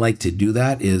why I like to do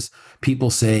that is people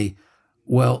say,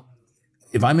 well,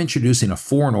 if I'm introducing a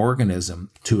foreign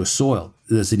organism to a soil,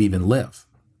 does it even live?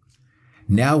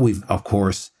 Now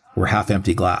we're half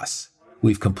empty glass.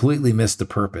 We've completely missed the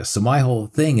purpose. So my whole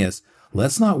thing is,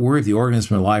 let's not worry if the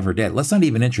organism is alive or dead. Let's not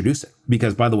even introduce it.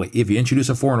 Because by the way, if you introduce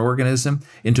a foreign organism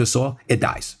into a soil, it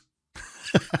dies.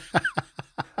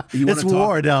 It's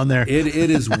war down there. It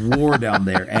is war down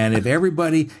there. And if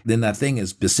everybody, then that thing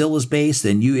is bacillus based,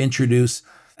 and you introduce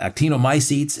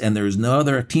actinomycetes and there's no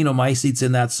other actinomycetes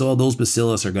in that soil, those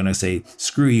bacillus are going to say,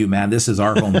 screw you, man, this is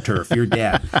our home turf. You're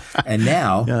dead. And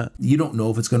now you don't know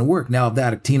if it's going to work. Now, if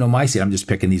that actinomycete, I'm just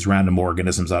picking these random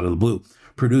organisms out of the blue,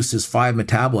 produces 5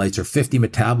 metabolites or 50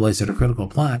 metabolites that are critical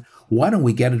to plant, why don't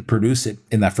we get it to produce it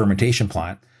in that fermentation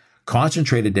plant,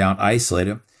 concentrate it down, isolate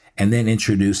it, and then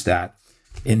introduce that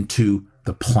into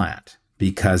the plant,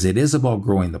 because it is about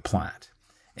growing the plant.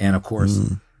 And of course,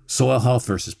 soil health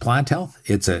versus plant health,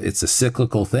 it's a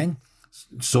cyclical thing.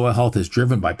 Soil health is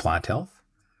driven by plant health.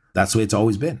 That's the way it's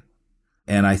always been.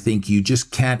 And I think you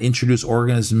just can't introduce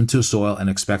organisms into a soil and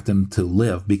expect them to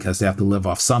live, because they have to live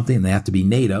off something. They have to be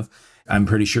native. I'm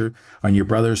pretty sure on your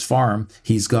brother's farm,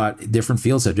 he's got different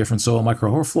fields that have different soil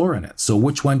microflora in it. So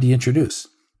which one do you introduce?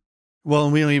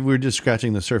 Well, we're just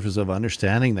scratching the surface of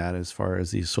understanding that as far as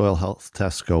these soil health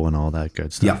tests go and all that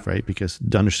good stuff, right? Because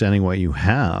understanding what you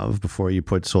have before you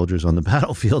put soldiers on the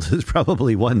battlefield is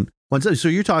probably one. So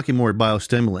you're talking more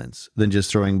biostimulants than just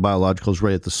throwing biologicals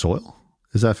right at the soil.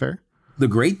 Is that fair? The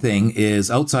great thing is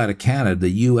outside of Canada, the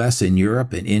US and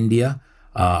Europe and India,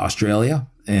 Australia,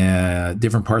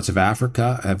 different parts of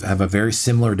Africa have a very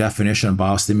similar definition of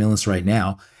biostimulants right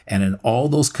now. And in all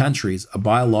those countries, a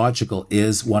biological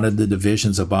is one of the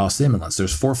divisions of biostimulants.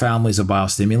 There's 4 families of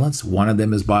biostimulants. One of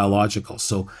them is biological.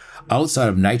 So outside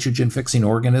of nitrogen fixing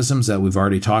organisms that we've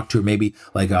already talked to, maybe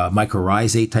like a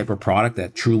mycorrhizate type of product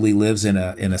that truly lives in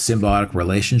a symbiotic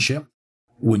relationship,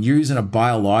 when you're using a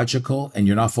biological and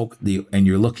you're not and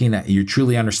you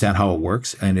truly understand how it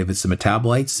works, and if it's the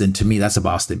metabolites, then to me that's a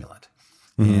biostimulant.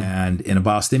 Mm-hmm. And in a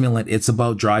biostimulant, it's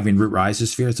about driving root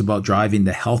rhizosphere. It's about driving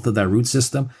the health of that root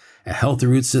system. A healthy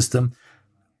root system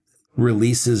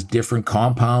releases different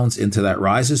compounds into that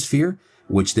rhizosphere,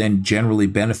 which then generally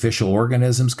beneficial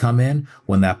organisms come in.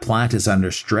 When that plant is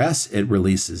under stress, it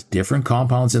releases different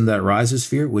compounds in that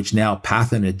rhizosphere, which now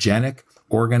pathogenic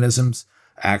organisms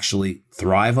actually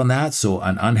thrive on that. So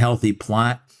an unhealthy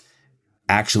plant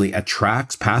actually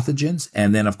attracts pathogens.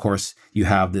 And then, of course, you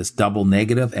have this double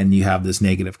negative, and you have this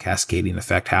negative cascading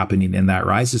effect happening in that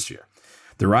rhizosphere.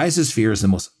 The rhizosphere is the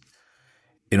most,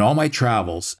 in all my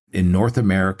travels in North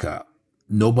America,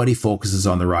 nobody focuses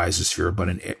on the rhizosphere, but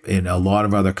in a lot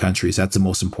of other countries, that's the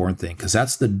most important thing, because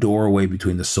that's the doorway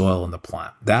between the soil and the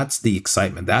plant. That's the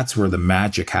excitement. That's where the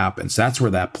magic happens. That's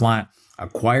where that plant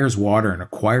acquires water and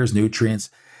acquires nutrients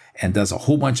and does a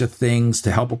whole bunch of things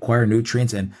to help acquire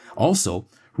nutrients, and also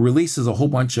releases a whole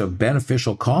bunch of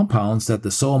beneficial compounds that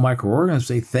the soil microorganisms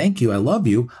say, thank you, I love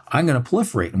you, I'm going to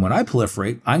proliferate. And when I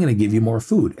proliferate, I'm going to give you more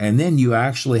food. And then you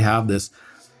actually have this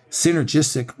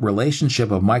synergistic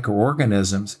relationship of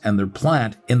microorganisms and their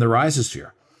plant in the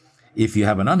rhizosphere. If you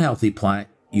have an unhealthy plant,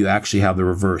 you actually have the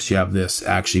reverse. You have this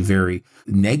actually very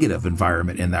negative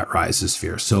environment in that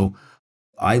rhizosphere. So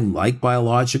I like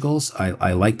biologicals.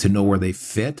 I like to know where they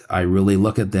fit. I really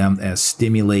look at them as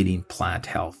stimulating plant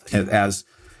health.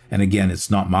 And again,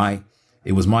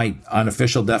 it was my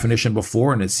unofficial definition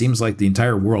before, and it seems like the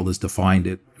entire world has defined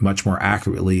it much more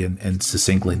accurately and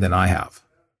succinctly than I have.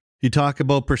 You talk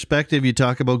about perspective. You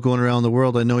talk about going around the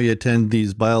world. I know you attend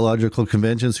these biological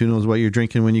conventions. Who knows what you're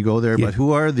drinking when you go there? Yeah. But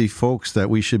who are the folks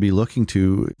that we should be looking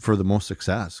to for the most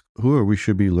success? Who are we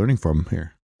should be learning from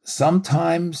here?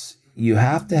 Sometimes you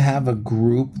have to have a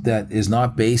group that is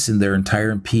not basing their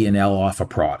entire P&L off a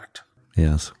product.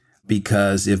 Yes.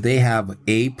 Because if they have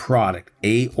a product,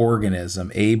 a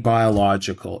organism, a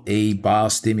biological, a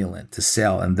biostimulant to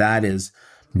sell, and that is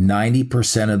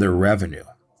 90% of their revenue,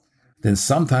 then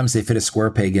sometimes they fit a square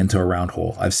peg into a round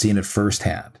hole. I've seen it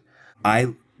firsthand.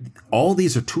 I all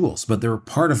these are tools, but they're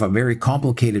part of a very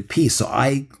complicated piece. So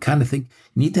I kind of think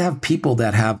you need to have people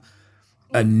that have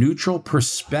a neutral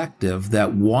perspective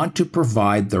that want to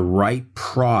provide the right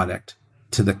product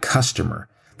to the customer,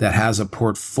 that has a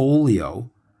portfolio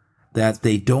that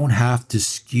they don't have to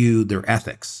skew their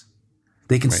ethics.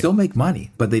 They can still make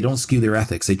money, but they don't skew their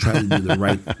ethics. They try to do the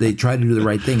right, they try to do the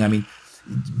right thing. I mean,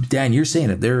 Dan, you're saying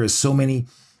it. There is so many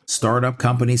startup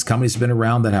companies that have been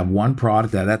around that have one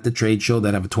product that at the trade show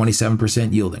that have a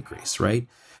 27% yield increase, right?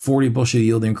 40 bushel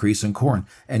yield increase in corn.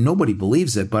 And nobody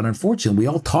believes it, but unfortunately, we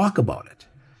all talk about it.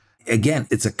 Again,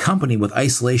 it's a company with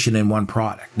isolation in one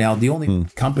product. Now, the only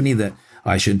company that,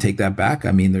 I shouldn't take that back.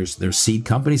 I mean, there's seed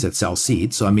companies that sell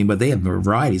seeds. So, I mean, but they have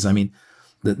varieties. I mean,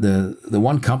 the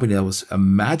one company that was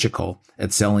magical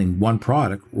at selling one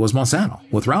product was Monsanto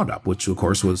with Roundup, which of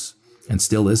course was, and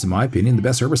still is, in my opinion, the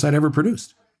best herbicide ever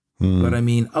produced. But I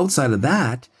mean, outside of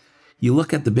that, you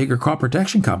look at the bigger crop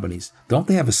protection companies, don't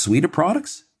they have a suite of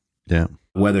products? Yeah.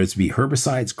 Whether it's be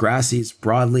herbicides, grass seeds,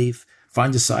 broadleaf,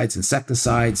 fungicides,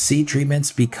 insecticides, seed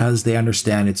treatments, because they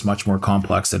understand it's much more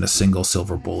complex than a single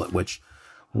silver bullet, which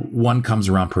one comes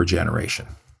around per generation.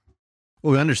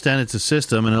 Well, we understand it's a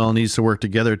system and it all needs to work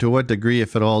together. To what degree,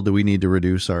 if at all, do we need to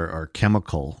reduce our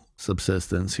chemical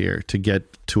subsistence here to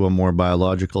get to a more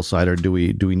biological side, or do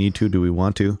we need to? Do we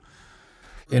want to?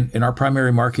 In our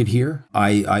primary market here,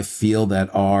 I feel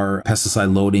that our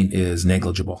pesticide loading is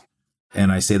negligible. And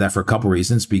I say that for a couple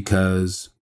reasons,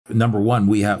 because number one,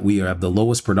 we have the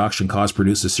lowest production cost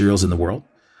producer cereals in the world.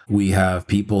 We have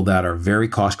people that are very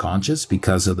cost conscious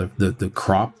because of the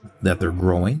crop that they're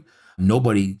growing.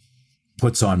 Nobody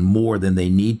puts on more than they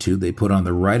need to. They put on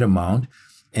the right amount.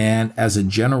 And as a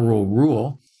general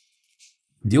rule,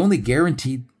 the only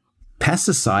guaranteed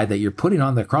pesticide that you're putting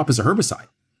on the crop is a herbicide.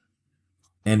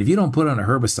 And if you don't put on a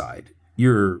herbicide,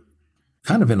 you're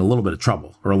kind of in a little bit of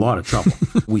trouble, or a lot of trouble.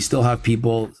 We still have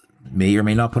people may or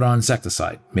may not put on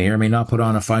insecticide, may or may not put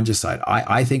on a fungicide.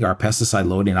 I think our pesticide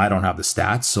loading, I don't have the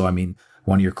stats, so I mean,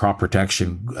 one of your crop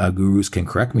protection gurus can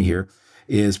correct me here,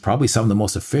 is probably some of the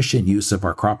most efficient use of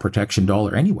our crop protection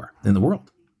dollar anywhere in the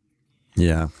world.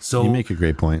 Yeah, so you make a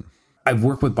great point. I've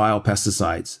worked with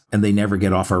biopesticides, and they never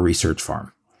get off our research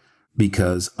farm,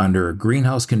 because under a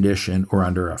greenhouse condition or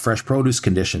under a fresh produce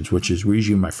conditions, which is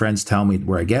usually my friends tell me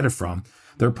where I get it from,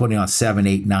 they're putting on 7,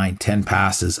 8, 9, 10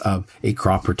 passes of a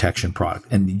crop protection product.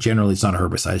 And generally it's not a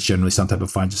herbicide. It's generally some type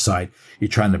of fungicide. You're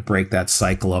trying to break that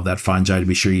cycle of that fungi to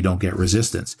be sure you don't get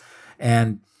resistance.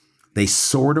 And they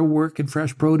sort of work in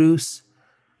fresh produce,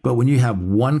 but when you have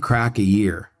one crack a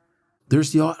year,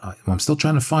 I'm still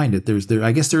trying to find it.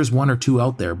 I guess there's one or two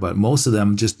out there, but most of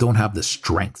them just don't have the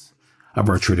strength of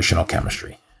our traditional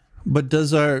chemistry. But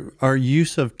does our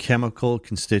use of chemical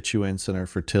constituents in our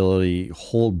fertility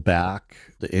hold back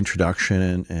the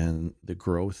introduction and the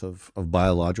growth of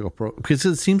biological because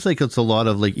it seems like it's a lot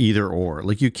of like either or.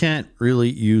 Like you can't really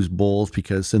use both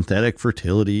because synthetic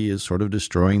fertility is sort of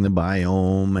destroying the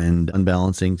biome and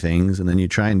unbalancing things. And then you're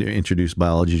trying to introduce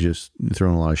biology, just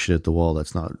throwing a lot of shit at the wall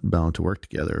that's not bound to work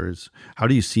together. How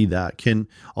do you see that? Can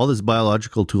all these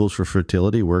biological tools for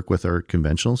fertility work with our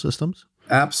conventional systems?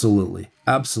 Absolutely.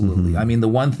 Absolutely. Mm-hmm. I mean, the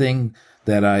one thing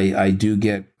that I do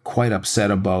get quite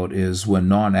upset about is when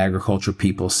non-agriculture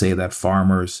people say that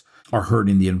farmers are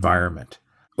hurting the environment,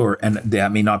 and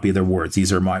that may not be their words.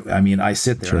 These are I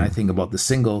sit there and I think about the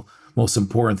single most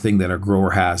important thing that a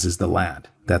grower has is the land,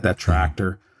 that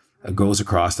tractor goes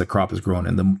across, the crop is grown,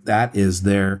 and that is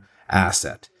their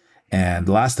asset. And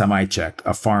the last time I checked,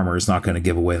 a farmer is not going to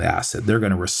give away the asset. They're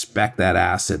going to respect that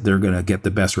asset. They're going to get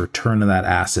the best return on that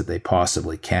asset they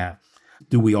possibly can.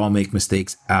 Do we all make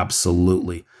mistakes?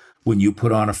 Absolutely. When you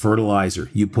put on a fertilizer,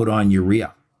 you put on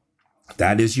urea.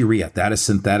 That is urea. That is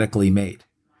synthetically made.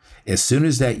 As soon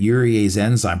as that urease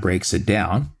enzyme breaks it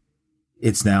down,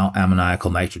 it's now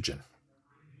ammoniacal nitrogen.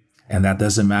 And that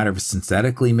doesn't matter if it's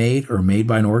synthetically made or made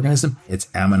by an organism, it's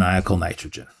ammoniacal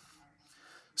nitrogen.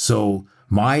 So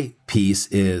my piece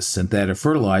is synthetic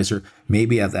fertilizer,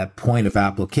 maybe at that point of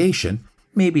application,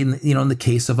 maybe in the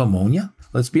case of ammonia.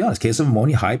 Let's be honest, case of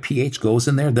ammonia, high pH goes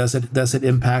in there. Does it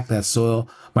impact that soil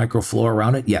microflora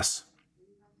around it? Yes.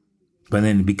 But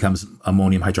then it becomes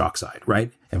ammonium hydroxide,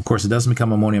 right? And of course, it doesn't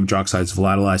become ammonium hydroxide, it's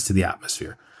volatilized to the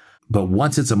atmosphere. But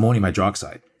once it's ammonium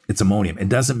hydroxide, it's ammonium. It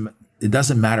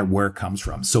doesn't matter where it comes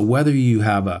from. So whether you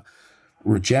have a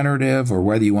regenerative or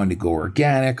whether you want to go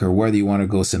organic or whether you want to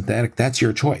go synthetic, that's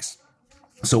your choice.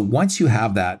 So once you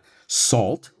have that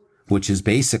salt, which is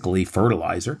basically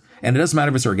fertilizer, and it doesn't matter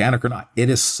if it's organic or not, it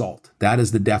is salt. That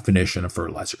is the definition of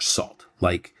fertilizer, salt.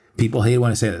 Like people hate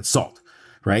when I say that, salt,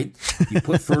 right? You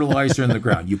put fertilizer in the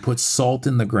ground, you put salt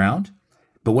in the ground,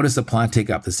 But what does the plant take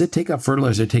up? Does it take up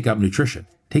fertilizer or take up nutrition?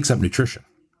 It takes up nutrition.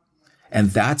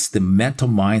 And that's the mental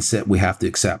mindset we have to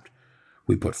accept.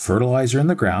 We put fertilizer in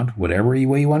the ground, whatever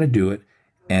way you want to do it,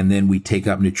 and then we take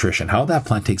up nutrition. How that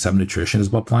plant takes up nutrition is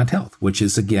about plant health, which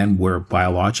is, again, where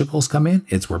biologicals come in.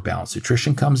 It's where balanced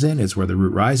nutrition comes in. It's where the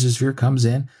root rhizosphere comes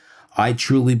in. I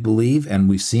truly believe, and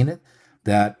we've seen it,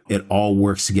 that it all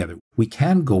works together. We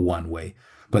can go one way,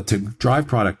 but to drive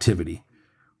productivity,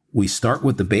 we start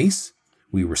with the base.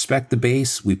 We respect the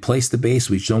base. We place the base.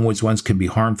 We know which ones can be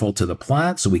harmful to the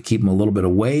plant, so we keep them a little bit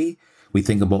away. We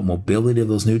think about mobility of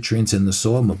those nutrients in the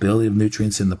soil, mobility of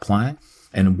nutrients in the plant.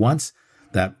 And once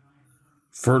that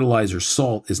fertilizer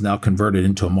salt is now converted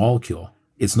into a molecule,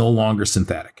 it's no longer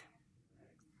synthetic.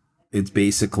 It's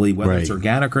basically, whether it's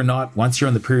organic or not, once you're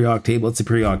on the periodic table, it's a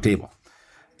periodic table.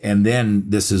 And then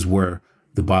this is where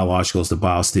the biologicals, the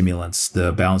biostimulants,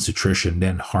 the balanced nutrition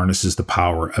then harnesses the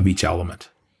power of each element.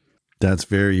 That's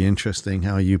very interesting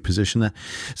how you position that.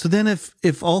 So then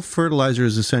if all fertilizer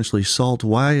is essentially salt,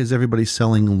 why is everybody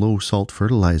selling low salt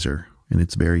fertilizer? And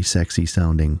it's very sexy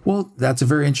sounding. Well, that's a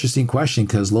very interesting question,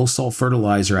 because low salt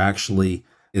fertilizer actually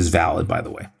is valid, by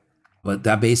the way. But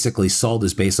that basically, salt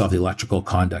is based off the electrical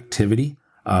conductivity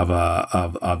of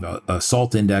a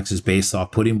salt index is based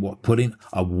off putting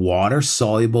a water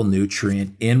soluble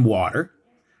nutrient in water,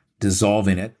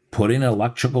 dissolving it, putting an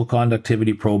electrical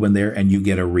conductivity probe in there, and you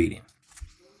get a reading.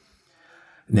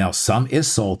 Now, some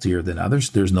is saltier than others.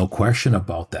 There's no question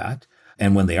about that.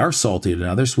 And when they are saltier than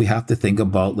others, we have to think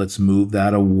about, let's move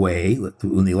that away.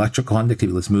 When the electrical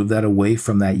conductivity, let's move that away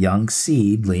from that young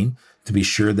seedling to be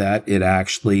sure that it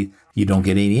actually, you don't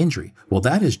get any injury. Well,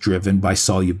 that is driven by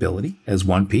solubility as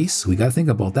one piece. We got to think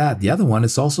about that. The other one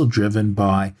is also driven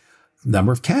by the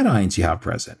number of cations you have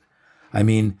present. I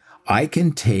mean, I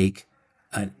can take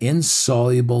an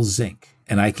insoluble zinc,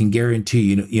 and I can guarantee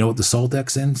you know what the salt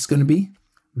Xn is going to be?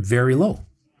 Very low.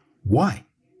 Why?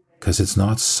 Because it's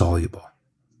not soluble.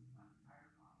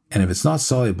 And if it's not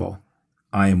soluble,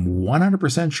 I am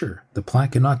 100% sure the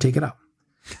plant cannot take it up.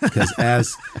 Because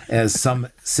as some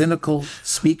cynical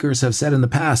speakers have said in the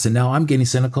past, and now I'm getting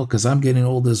cynical because I'm getting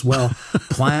old as well,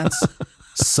 plants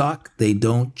suck, they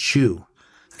don't chew.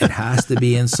 It has to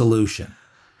be in solution.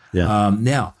 Yeah.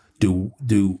 Now, do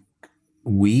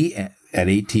we at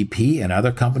ATP and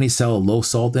other companies sell a low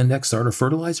salt index starter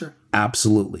fertilizer?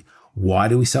 Absolutely. Why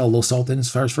do we sell a low salt index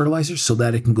starter fertilizer? So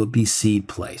that it can go be seed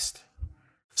placed.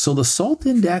 So the salt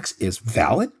index is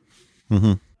valid,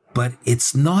 but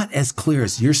it's not as clear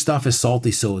as your stuff is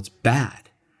salty, so it's bad.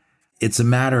 It's a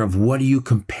matter of what are you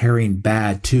comparing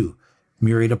bad to?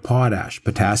 Muriate of potash,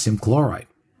 potassium chloride.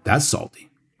 That's salty,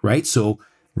 right? So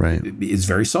it's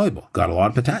very soluble. Got a lot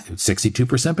of potassium,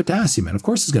 62% potassium, and of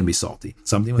course it's going to be salty.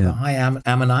 Something with a high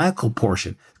ammoniacal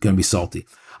portion is going to be salty.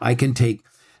 I can take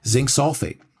zinc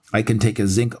sulfate. I can take a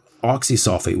zinc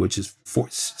oxysulfate, which is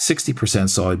 60%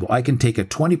 soluble. I can take a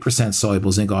 20%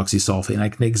 soluble zinc oxysulfate, and I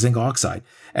can take zinc oxide.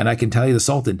 And I can tell you the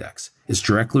salt index is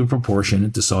directly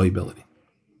proportionate to solubility.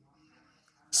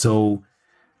 So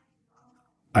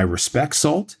I respect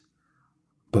salt,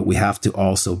 but we have to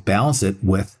also balance it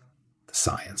with the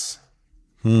science.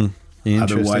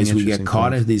 Otherwise, we get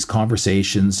caught into these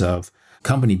conversations of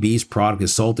company B's product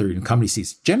is saltier and company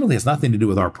C's. Generally, has nothing to do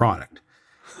with our product.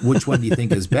 Which one do you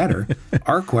think is better?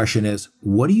 Our question is,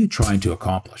 what are you trying to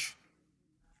accomplish?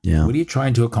 Yeah. What are you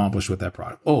trying to accomplish with that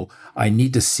product? Oh, I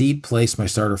need to seed place my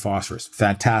starter phosphorus.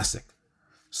 Fantastic.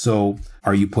 So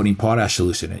are you putting potash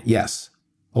solution in it? Yes.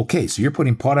 Okay, so you're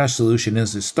putting potash solution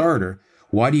as a starter.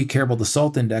 Why do you care about the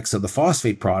salt index of the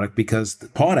phosphate product? Because the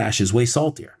potash is way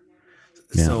saltier.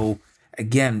 Yeah. So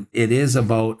again, it is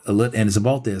about, and it's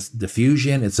about this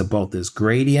diffusion. It's about this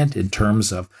gradient in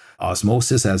terms of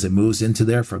osmosis as it moves into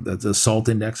there for the salt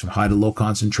index from high to low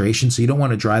concentration. So you don't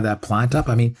want to dry that plant up.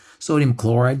 I mean, sodium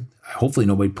chloride, hopefully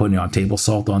nobody putting on table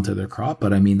salt onto their crop,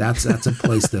 but I mean, that's a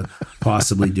place to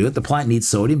possibly do it. The plant needs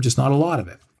sodium, just not a lot of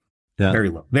it. Yeah. Very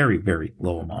low, very, very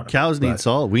low amount of Cows need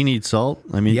salt. We need salt.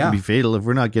 I mean, it can be fatal if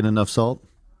we're not getting enough salt.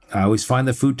 I always find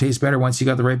that food tastes better once you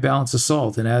got the right balance of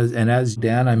salt. And as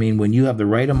Dan, I mean, when you have the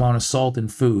right amount of salt in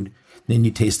food, then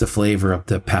you taste the flavor of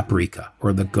the paprika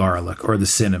or the garlic or the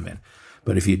cinnamon.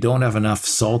 But if you don't have enough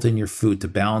salt in your food to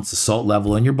balance the salt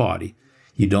level in your body,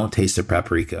 you don't taste the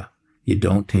paprika. You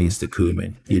don't taste the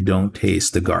cumin. You don't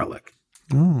taste the garlic.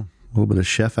 Oh, a little bit of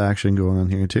chef action going on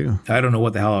here too. I don't know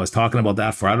what the hell I was talking about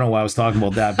that for. I don't know why I was talking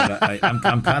about that, but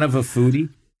I'm kind of a foodie.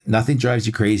 Nothing drives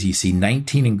you crazy. You see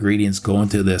 19 ingredients go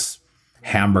into this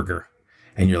hamburger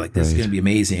and you're like, this is going to be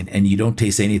amazing. And you don't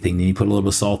taste anything. Then you put a little bit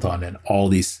of salt on it and all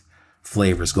these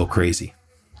flavors go crazy.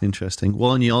 Interesting.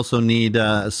 Well, and you also need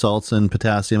salts and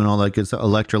potassium and all that good stuff,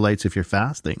 electrolytes if you're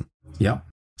fasting. Yeah.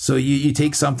 So you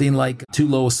take something like 2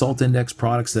 low salt index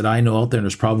products that I know out there, and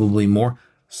there's probably more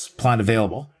plant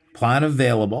available.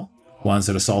 Ones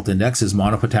that are salt index is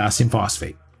monopotassium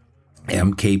phosphate,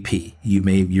 MKP.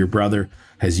 Your brother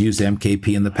has used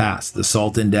MKP in the past. The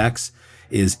salt index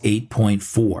is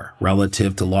 8.4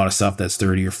 relative to a lot of stuff that's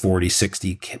 30 or 40,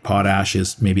 60. Potash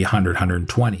is maybe 100,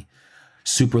 120.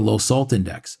 Super low salt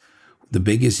index. The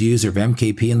biggest user of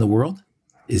MKP in the world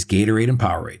is Gatorade and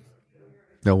Powerade.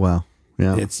 Oh, wow.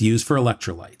 Yeah. It's used for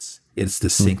electrolytes. It's the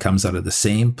same, comes out of the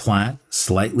same plant,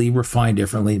 slightly refined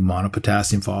differently,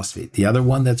 monopotassium phosphate. The other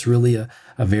one that's really a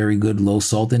very good low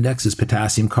salt index is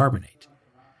potassium carbonate.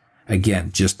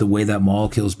 Again, just the way that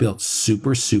molecule is built,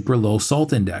 super, super low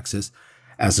salt indexes.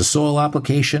 As a soil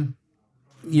application,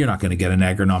 you're not going to get an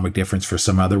agronomic difference for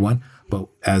some other one, but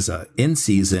as a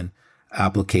in-season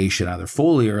application, either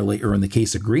foliarly or in the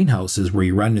case of greenhouses where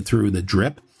you run it through the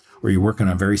drip, where you're working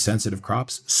on very sensitive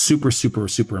crops, super, super,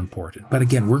 super important. But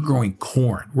again, we're growing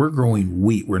corn, we're growing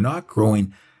wheat, we're not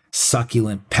growing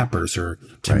succulent peppers or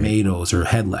tomatoes or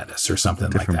head lettuce or something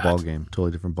like that. Different ballgame,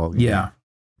 totally different ballgame. Yeah.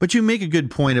 But you make a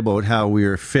good point about how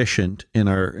we're efficient in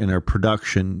our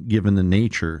production, given the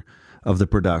nature of the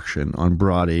production on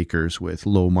broad acres with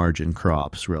low margin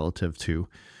crops relative to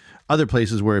other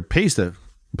places where it pays to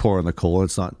pour on the coal.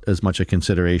 It's not as much a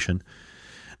consideration.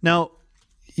 Now,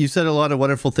 you said a lot of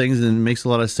wonderful things and it makes a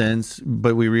lot of sense,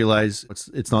 but we realize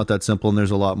it's not that simple and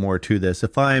there's a lot more to this.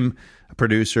 If I'm a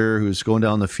producer who's going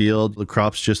down the field, the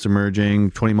crop's just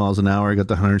emerging, 20 miles an hour, I got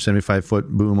the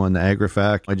 175-foot boom on the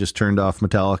AgriFact. I just turned off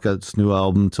Metallica's new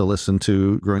album to listen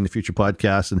to Growing the Future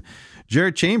podcast, and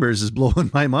Jared Chambers is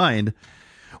blowing my mind.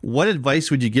 What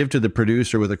advice would you give to the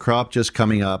producer with a crop just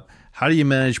coming up? How do you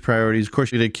manage priorities? Of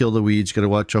course, you got to kill the weeds, got to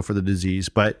watch out for the disease,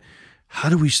 but how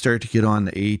do we start to get on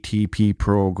the ATP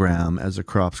program as the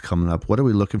crop's coming up? What are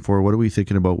we looking for? What are we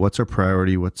thinking about? What's our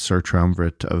priority? What's our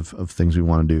triumvirate of things we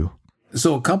want to do?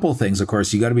 So a couple of things, of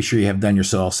course, you got to be sure you have done your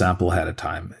soil sample ahead of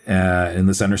time. And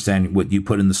let's understand what you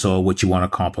put in the soil, what you want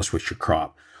to accomplish with your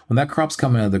crop. When that crop's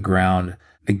coming out of the ground,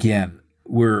 again,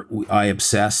 I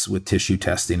obsess with tissue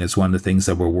testing. It's one of the things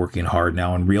that we're working hard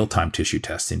now in real-time tissue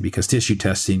testing, because tissue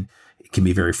testing can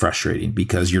be very frustrating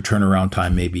because your turnaround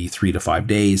time may be 3 to 5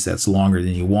 days. That's longer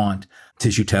than you want.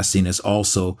 Tissue testing is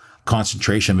also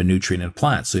concentration of a nutrient in a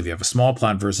plant. So if you have a small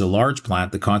plant versus a large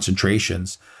plant, the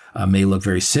concentrations may look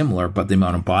very similar, but the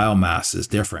amount of biomass is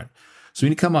different. So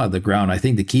when you come out of the ground, I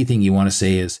think the key thing you want to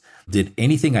say is, did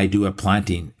anything I do at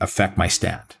planting affect my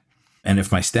stand? And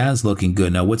if my stand's looking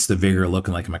good, now what's the vigor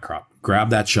looking like in my crop? Grab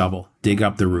that shovel, dig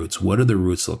up the roots. What do the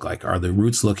roots look like? Are the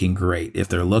roots looking great? If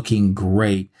they're looking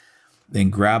great, then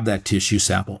grab that tissue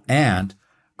sample and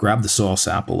grab the soil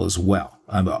sample as well.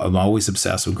 I'm always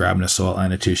obsessed with grabbing a soil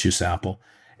and a tissue sample,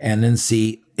 and then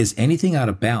see, is anything out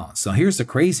of balance? Now, here's the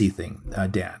crazy thing,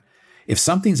 Dan. If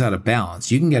something's out of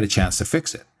balance, you can get a chance to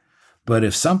fix it. But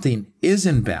if something is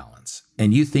in balance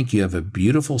and you think you have a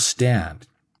beautiful stand,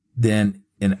 then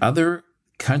in other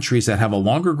countries that have a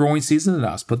longer growing season than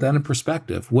us, put that in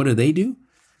perspective, what do?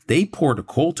 They pour the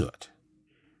coal to it,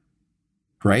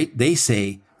 right? They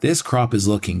say, this crop is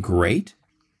looking great.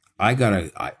 I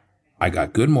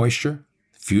got good moisture.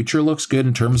 Future looks good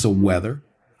in terms of weather.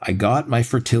 I got my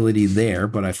fertility there,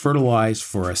 but I fertilized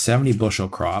for a 70 bushel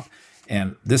crop.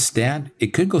 And this stand,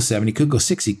 it could go 70, could go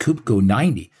 60, could go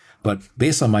 90. But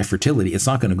based on my fertility, it's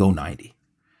not going to go 90.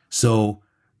 So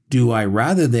do I,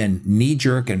 rather than knee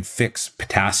jerk and fix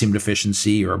potassium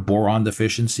deficiency or boron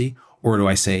deficiency, or do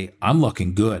I say, I'm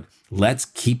looking good, let's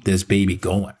keep this baby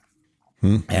going?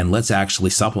 And let's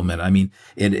actually supplement. I mean,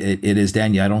 it is,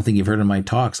 Daniel, I don't think you've heard in my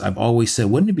talks. I've always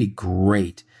said, wouldn't it be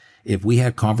great if we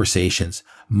had conversations?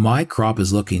 My crop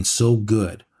is looking so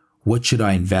good. What should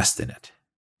I invest in it?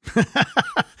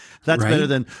 That's right? Better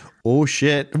than, oh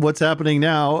shit, what's happening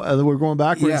now? We're going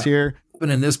backwards here. But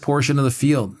in this portion of the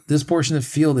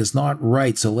field is not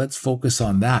right. So let's focus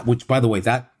on that, which, by the way,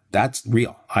 that's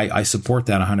real. I support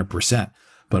that 100%.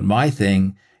 But my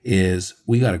thing is,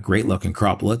 we got a great looking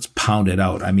crop. Let's pound it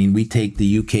out. I mean, we take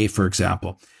the UK, for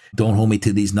example. Don't hold me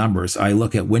to these numbers. I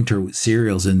look at winter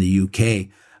cereals in the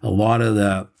UK. A lot of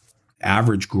the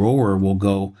average grower will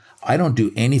go, I don't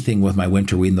do anything with my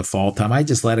winter wheat in the fall time. I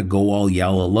just let it go all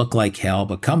yellow, look like hell.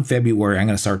 But come February, I'm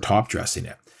going to start top dressing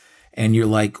it. And you're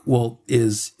like, well,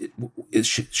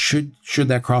 should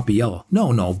that crop be yellow?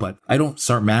 No, but I don't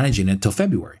start managing it until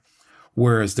February.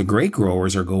 Whereas the great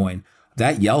growers are going,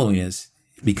 that yellowing is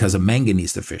because of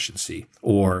manganese deficiency,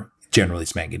 or Generally,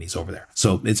 it's manganese over there.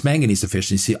 So it's manganese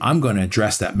deficiency. I'm going to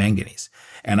address that manganese.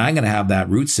 And I'm going to have that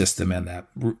root system and that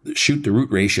shoot to root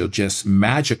ratio just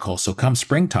magical. So come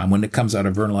springtime, when it comes out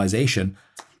of vernalization,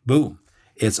 boom,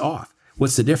 it's off.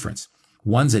 What's the difference?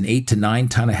 One's an 8 to 9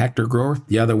 ton a hectare grower.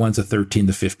 The other one's a 13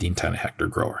 to 15 ton a hectare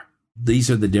grower. These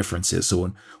are the differences.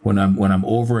 So when I'm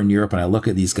over in Europe and I look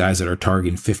at these guys that are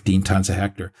targeting 15 tons a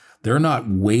hectare, they're not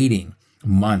waiting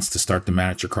months to start to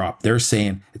manage a crop. They're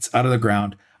saying it's out of the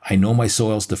ground. I know my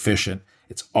soil's deficient.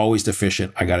 It's always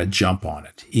deficient. I got to jump on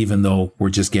it, even though we're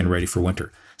just getting ready for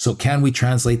winter. So can we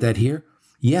translate that here?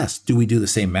 Yes. Do we do the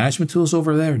same management tools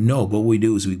over there? No. But what we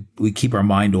do is we keep our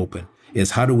mind open,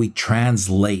 is how do we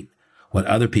translate what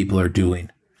other people are doing,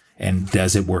 and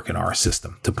does it work in our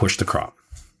system to push the crop?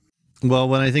 Well,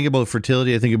 when I think about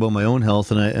fertility, I think about my own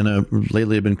health, and I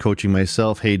lately I've been coaching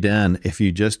myself. Hey, Dan, if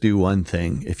you just do one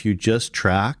thing, if you just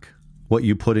track what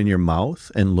you put in your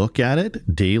mouth and look at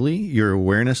it daily, your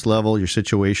awareness level, your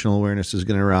situational awareness is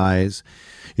going to rise.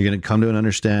 You're going to come to an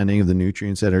understanding of the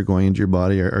nutrients that are going into your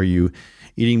body. Are you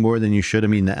eating more than you should? I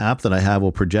mean, the app that I have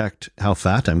will project how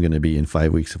fat I'm going to be in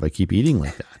 5 weeks if I keep eating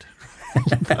like that.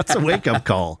 That's a wake-up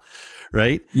call,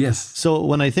 right? Yes. So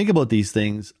when I think about these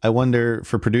things, I wonder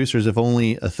for producers, if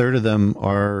only a third of them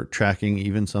are tracking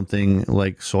even something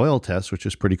like soil tests, which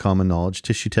is pretty common knowledge.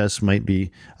 Tissue tests might be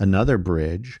another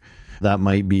bridge. That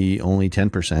might be only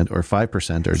 10% or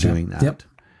 5% are doing that. Yep.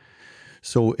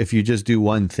 So if you just do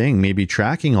one thing, maybe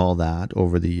tracking all that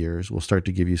over the years will start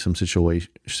to give you some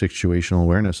situational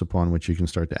awareness upon which you can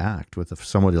start to act with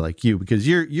somebody like you, because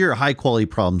you're a high quality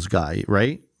problems guy,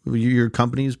 right? Your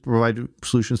companies provide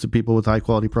solutions to people with high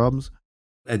quality problems.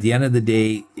 At the end of the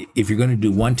day, if you're going to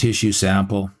do one tissue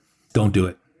sample, don't do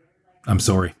it. I'm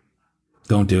sorry.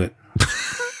 Don't do it.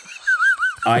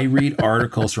 I read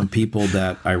articles from people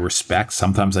that I respect.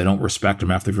 Sometimes I don't respect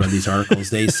them after I've read these articles.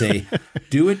 They say,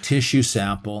 do a tissue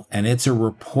sample, and it's a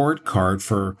report card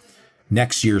for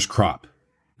next year's crop.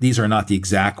 These are not the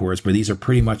exact words, but these are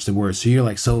pretty much the words. So you're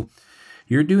like, so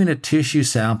you're doing a tissue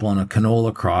sample on a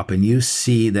canola crop, and you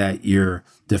see that you're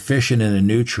deficient in a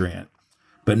nutrient,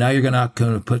 but now you're not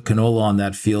going to put canola on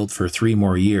that field for 3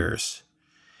 more years.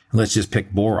 Let's just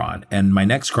pick boron. And my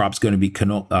next crop's going to be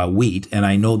wheat. And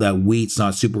I know that wheat's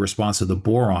not super responsive to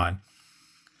boron.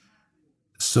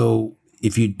 So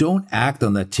if you don't act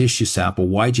on that tissue sample,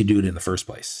 why'd you do it in the first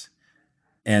place?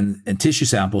 And tissue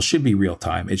samples should be real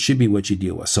time. It should be what you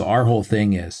deal with. So our whole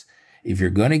thing is, if you're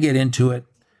going to get into it,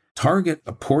 target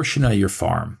a portion of your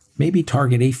farm, maybe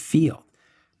target a field,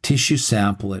 tissue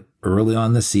sample it early on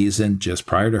in the season, just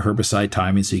prior to herbicide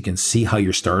timing, so you can see how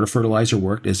your starter fertilizer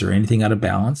worked. Is there anything out of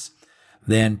balance?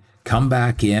 Then come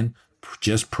back in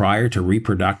just prior to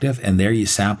reproductive, and there you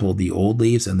sample the old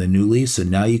leaves and the new leaves. So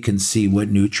now you can see what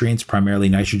nutrients, primarily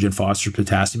nitrogen, phosphorus,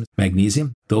 potassium,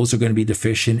 magnesium, those are going to be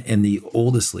deficient in the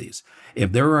oldest leaves.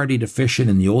 If they're already deficient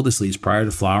in the oldest leaves prior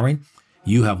to flowering,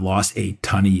 you have lost a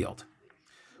ton of yield.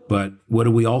 But what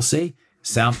do we all say?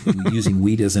 Sample, using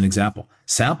wheat as an example,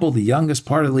 sample the youngest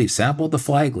part of the leaf, sample the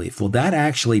flag leaf. Well, that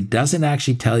actually doesn't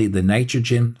actually tell you the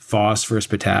nitrogen, phosphorus,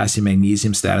 potassium,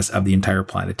 magnesium status of the entire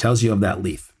plant. It tells you of that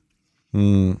leaf.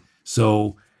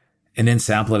 So, and then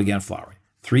sample it again, flowering.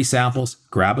 3 samples,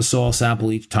 grab a soil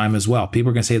sample each time as well. People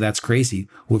are going to say that's crazy.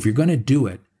 Well, if you're going to do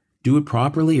it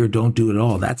properly or don't do it at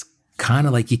all. That's kind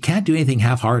of like, you can't do anything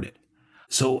half-hearted.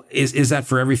 So is that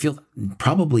for every field?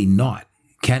 Probably not.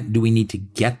 Do we need to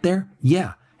get there?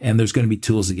 Yeah. And there's going to be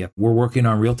tools to get. We're working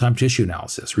on real-time tissue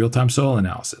analysis, real-time soil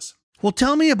analysis. Well,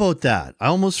 tell me about that. I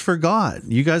almost forgot.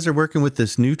 You guys are working with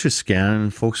this NutriScan,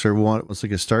 and folks it's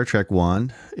like a Star Trek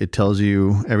wand. It tells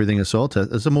you everything a soil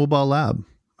test. It's a mobile lab.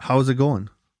 How is it going?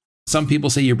 Some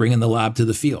people say you're bringing the lab to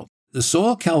the field. The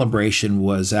soil calibration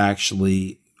was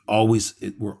actually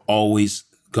we're always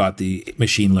got the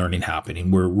machine learning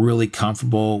happening. We're really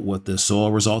comfortable with the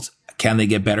soil results. Can they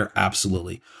get better?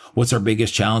 Absolutely. What's our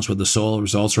biggest challenge with the soil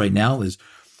results right now is,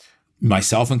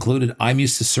 myself included, I'm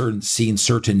used to seeing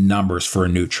certain numbers for a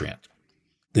nutrient.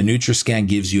 The NutriScan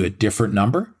gives you a different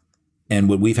number. And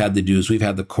what we've had to do is we've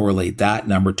had to correlate that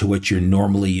number to what you're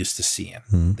normally used to seeing.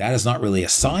 That is not really a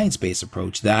science-based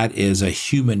approach. That is a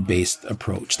human-based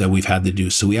approach that we've had to do.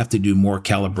 So we have to do more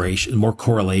calibration, more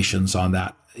correlations on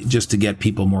that, just to get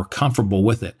people more comfortable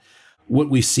with it. What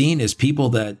we've seen is people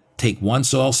that take one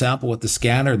soil sample with the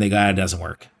scanner and they go, it doesn't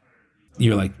work.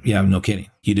 You're like, yeah, no kidding.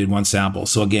 You did one sample.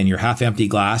 So again, your half empty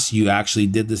glass, you actually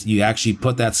did this. You actually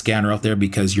put that scanner out there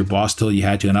because your boss told you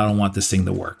had to, and I don't want this thing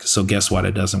to work. So guess what?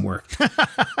 It doesn't work.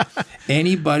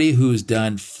 Anybody who's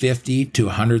done 50 to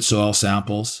 100 soil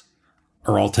samples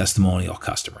are all testimonial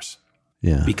customers.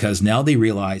 Yeah. Because now they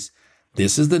realize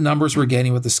This is the numbers we're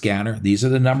getting with the scanner. These are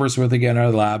the numbers we're getting out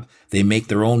of the lab. They make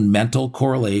their own mental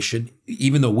correlation.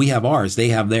 Even though we have ours, they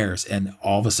have theirs. And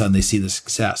all of a sudden they see the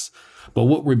success. But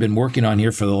what we've been working on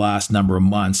here for the last number of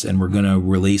months, and we're going to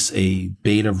release a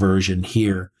beta version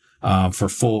here for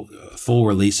full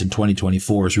release in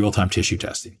 2024, is real-time tissue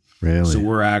testing. Really? So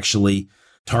we're actually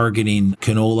targeting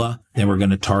canola, then we're going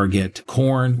to target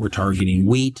corn, we're targeting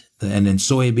wheat, and then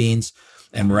soybeans.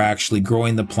 And we're actually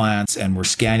growing the plants and we're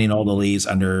scanning all the leaves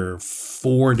under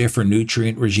 4 different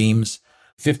nutrient regimes,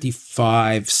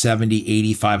 55, 70,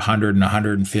 85, 100, and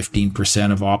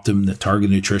 115% of optimum target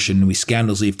nutrition. And we scan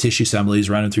those leaf tissue assemblies,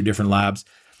 run them through different labs,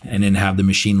 and then have the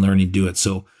machine learning do it.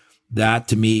 So that,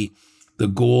 to me, the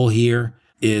goal here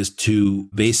is to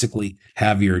basically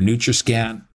have your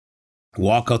NutriScan,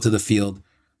 walk out to the field,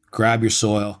 grab your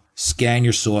soil, scan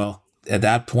your soil. At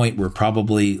that point, we're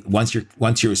probably, once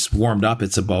you're warmed up,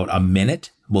 it's about a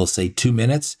minute. We'll say 2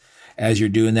 minutes. As you're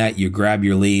doing that, you grab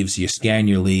your leaves, you scan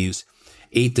your leaves.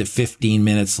 8 to 15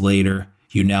 minutes later,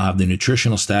 you now have the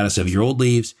nutritional status of your old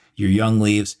leaves, your young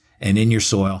leaves, and in your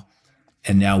soil.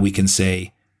 And now we can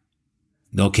say,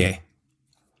 okay,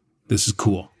 this is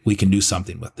cool. We can do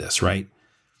something with this, right?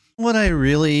 What I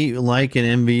really like and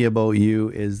envy about you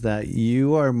is that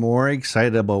you are more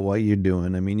excited about what you're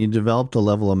doing. I mean, you developed a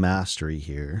level of mastery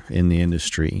here in the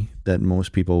industry that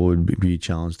most people would be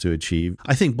challenged to achieve.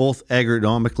 I think both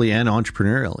agronomically and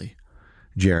entrepreneurially,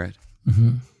 Jared.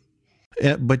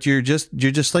 Mm-hmm. But you're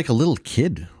just like a little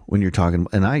kid when you're talking.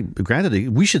 And granted,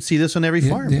 we should see this on every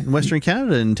farm in Western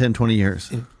Canada in 10, 20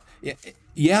 years.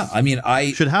 Yeah. I mean,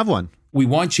 I should have one. We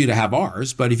want you to have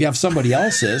ours, but if you have somebody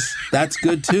else's, that's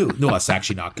good too. No, it's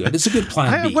actually not good. It's a good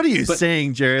plan B. What are you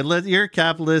saying, Jared? You're a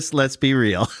capitalist. Let's be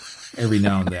real. Every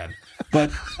now and then.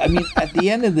 But I mean, at the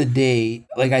end of the day,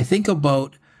 like I think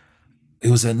about, it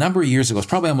was a number of years ago. It's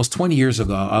probably almost 20 years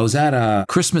ago. I was at a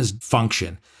Christmas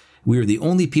function. We were the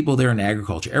only people there in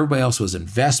agriculture. Everybody else was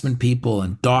investment people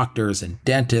and doctors and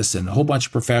dentists and a whole bunch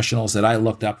of professionals that I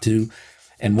looked up to.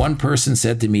 And one person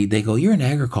said to me, they go, "You're in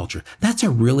agriculture. That's a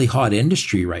really hot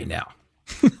industry right now."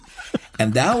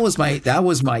 And that was my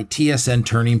TSN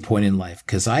turning point in life,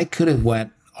 because I could have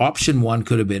went, option one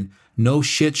could have been, no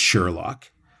shit, Sherlock.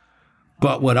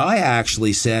 But what I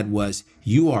actually said was,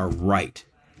 you are right.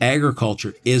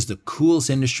 Agriculture is the coolest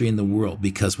industry in the world,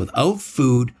 because without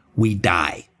food, we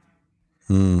die.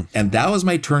 And that was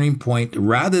my turning point.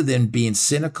 Rather than being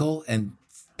cynical and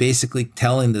basically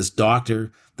telling this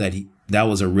doctor that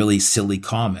was a really silly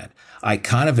comment, I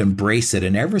kind of embraced it.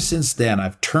 And ever since then,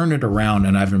 I've turned it around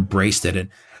and I've embraced it. And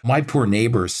my poor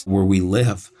neighbors where we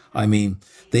live, I mean,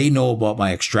 they know about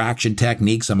my extraction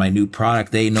techniques on my new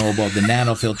product. They know about the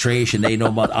nanofiltration. They know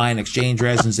about ion exchange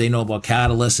resins. They know about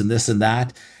catalysts and this and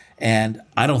that. And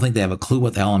I don't think they have a clue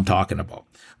what the hell I'm talking about.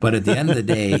 But at the end of the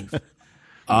day,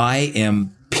 I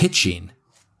am pitching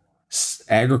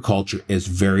agriculture is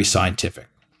very scientific,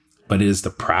 but it is the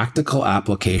practical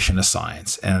application of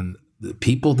science. And the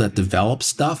people that develop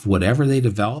stuff, whatever they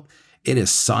develop, it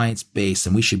is science-based.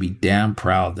 And we should be damn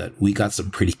proud that we got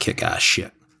some pretty kick-ass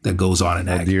shit that goes on in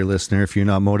ag. Dear listener, if you're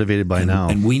not motivated by now.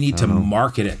 And we need to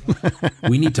market it.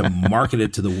 We need to market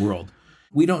it to the world.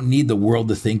 We don't need the world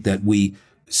to think that we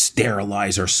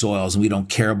sterilize our soils and we don't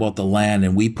care about the land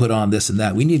and we put on this and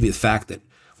that. We need to be the fact that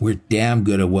we're damn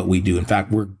good at what we do. In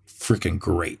fact, we're freaking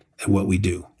great at what we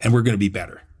do, and we're going to be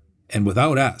better. And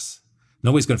without us,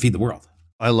 nobody's going to feed the world.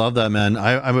 I love that, man.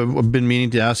 I've been meaning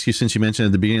to ask you since you mentioned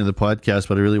at the beginning of the podcast,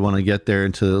 but I really want to get there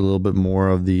into a little bit more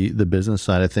of the business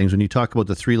side of things. When you talk about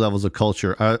the 3 levels of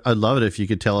culture, I'd love it if you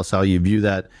could tell us how you view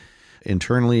that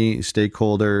internally,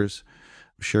 stakeholders,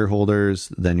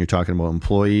 shareholders, then you're talking about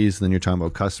employees, then you're talking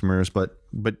about customers. But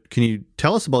can you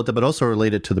tell us about that, but also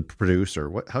relate it to the producer?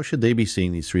 How should they be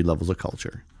seeing these 3 levels of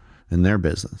culture in their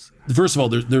business? First of all,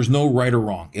 there's no right or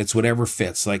wrong. It's whatever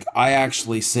fits. Like I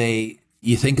actually say,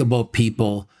 you think about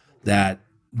people that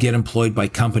get employed by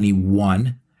company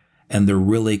 1 and they're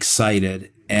really excited.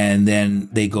 And then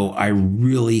they go, I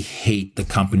really hate the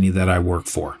company that I work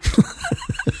for.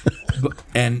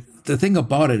 And the thing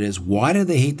about it is, why do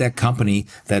they hate that company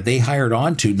that they hired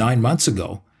on to 9 months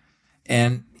ago?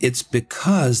 And it's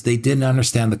because they didn't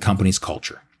understand the company's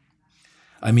culture.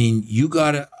 I mean, you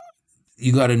gotta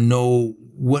know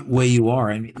what way you are.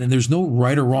 I mean, and there's no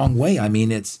right or wrong way. I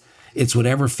mean, it's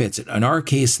whatever fits it. In our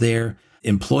case there,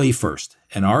 employee first.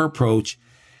 And our approach,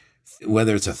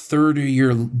 whether it's a third of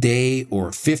your day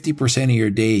or 50% of your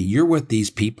day, you're with these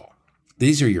people.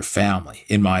 These are your family,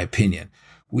 in my opinion.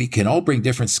 We can all bring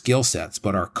different skill sets,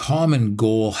 but our common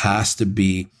goal has to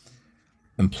be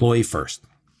employee first.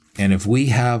 And if we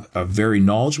have a very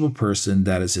knowledgeable person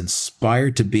that is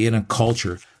inspired to be in a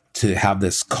culture to have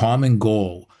this common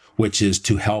goal, which is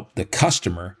to help the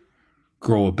customer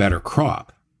grow a better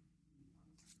crop,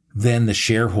 then the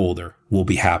shareholder will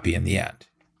be happy in the end.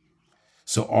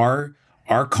 So our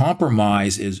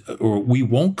compromise is, or we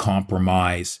won't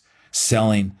compromise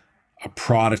selling a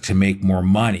product to make more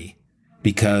money,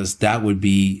 because that would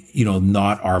be,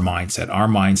 not our mindset. Our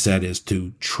mindset is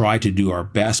to try to do our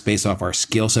best based off our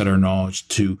skill set or knowledge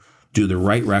to do the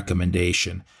right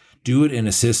recommendation, do it in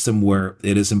a system where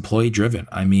it is employee driven.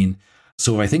 I mean,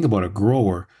 so if I think about a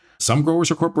grower, some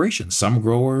growers are corporations, some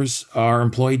growers are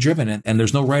employee driven, and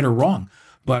there's no right or wrong.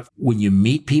 But when you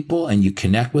meet people and you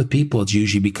connect with people, it's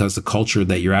usually because the culture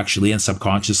that you're actually in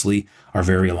subconsciously are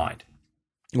very aligned.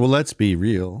 Well, let's be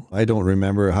real. I don't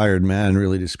remember a hired man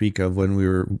really to speak of when we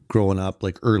were growing up,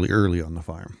 like early on the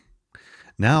farm.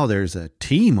 Now there's a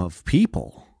team of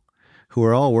people who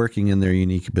are all working in their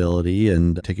unique ability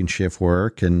and taking shift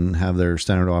work and have their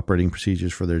standard operating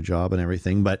procedures for their job and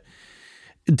everything. But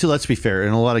let's be fair,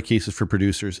 in a lot of cases for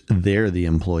producers, they're the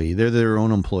employee. They're their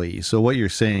own employee. So what you're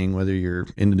saying, whether you're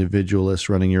individualist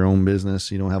running your own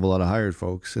business, you don't have a lot of hired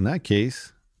folks. In that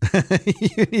case,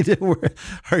 you need to work.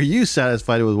 Are you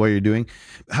satisfied with what you're doing?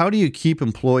 How do you keep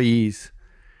employees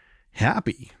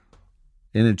happy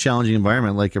in a challenging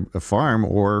environment like a farm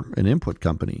or an input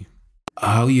company?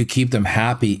 How you keep them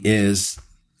happy is,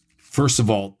 first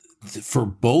of all, for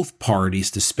both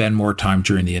parties to spend more time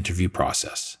during the interview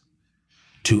process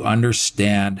to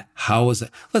understand how is it.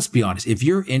 Let's be honest. If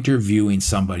you're interviewing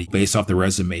somebody based off the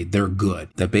resume, they're good.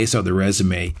 That based off the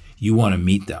resume, you want to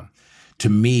meet them. To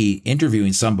me,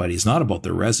 interviewing somebody is not about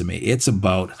their resume. It's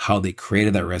about how they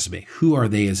created that resume. Who are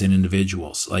they as an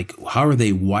individuals? Like, how are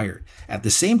they wired? At the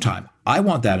same time, I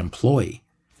want that employee,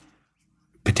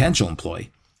 potential employee,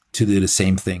 to do the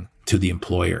same thing to the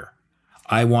employer.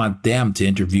 I want them to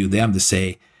interview them to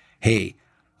say, hey,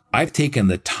 I've taken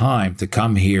the time to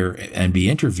come here and be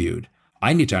interviewed.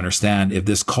 I need to understand if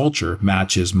this culture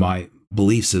matches my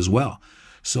beliefs as well.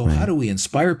 So How do we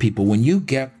inspire people? When you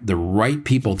get the right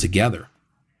people together,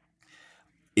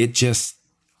 it just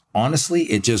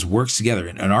works together.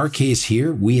 In our case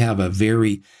here, we have a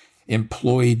very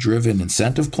employee-driven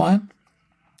incentive plan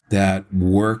that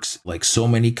works like so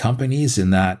many companies, in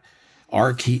that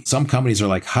some companies are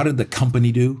like, how did the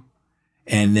company do?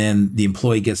 And then the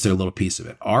employee gets their little piece of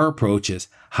it. Our approach is,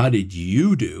 how did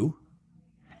you do?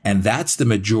 And that's the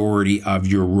majority of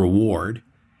your reward.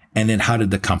 And then how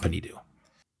did the company do?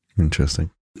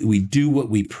 Interesting. We do what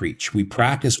we preach. We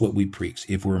practice what we preach.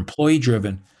 If we're employee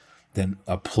driven, then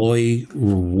employee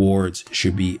rewards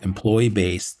should be employee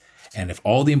based. And if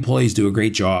all the employees do a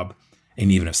great job,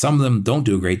 and even if some of them don't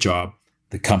do a great job,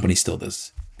 the company still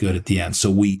does good at the end.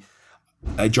 So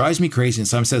it drives me crazy. And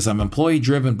someone says, I'm employee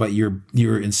driven, but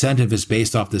your incentive is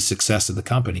based off the success of the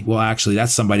company. Well, actually,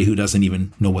 that's somebody who doesn't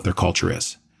even know what their culture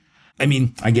is. I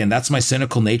mean, again, that's my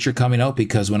cynical nature coming out,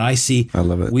 because when I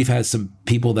love it. We've had some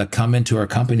people that come into our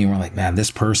company and we're like, man,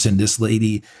 this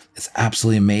lady is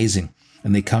absolutely amazing.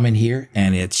 And they come in here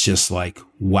and it's just like,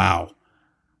 wow,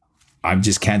 I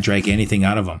just can't drag anything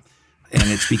out of them. And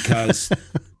it's because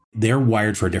they're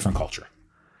wired for a different culture.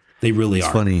 They really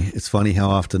are. It's funny how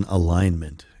often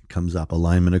alignment comes up,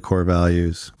 alignment of core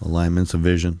values, alignments of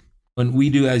vision. When we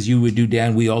do, as you would do,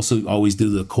 Dan, we also always do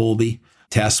the Kolbe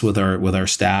test with our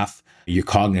staff, your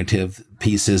cognitive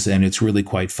pieces. And it's really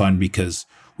quite fun because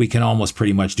we can almost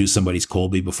pretty much do somebody's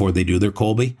Kolbe before they do their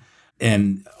Kolbe.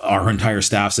 And our entire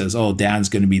staff says, oh, Dan's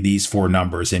going to be these 4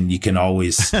 numbers. And you can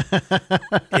always,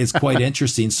 it's quite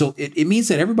interesting. So it means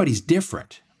that everybody's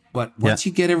different. But once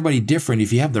you get everybody different,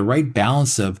 if you have the right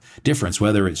balance of difference,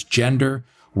 whether it's gender,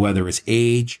 whether it's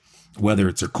age, whether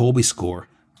it's their Kolbe score,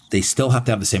 they still have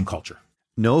to have the same culture.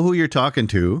 Know who you're talking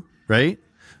to, right?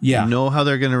 Yeah. Know how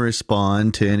they're going to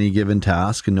respond to any given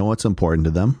task and know what's important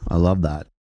to them. I love that.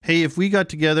 Hey, if we got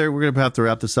together, we're going to have to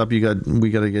wrap this up. We got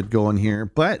to get going here.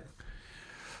 But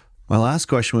my last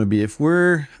question would be, if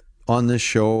we're on this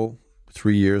show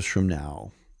 3 years from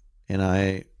now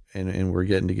and we're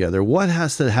getting together, what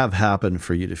has to have happened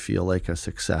for you to feel like a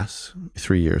success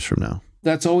 3 years from now?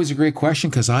 That's always a great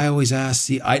question, because I always ask,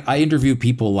 I interview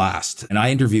people last, and I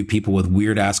interview people with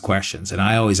weird ass questions, and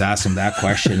I always ask them that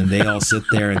question, and they all sit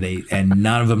there and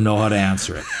none of them know how to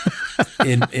answer it.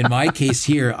 In my case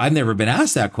here, I've never been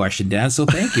asked that question, Dan, so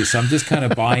thank you. So I'm just kind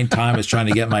of buying time as trying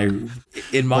to get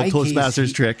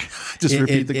Toastmasters trick. Just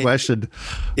repeat the question.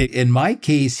 In my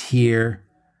case here,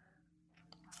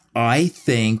 I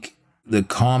think the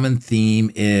common theme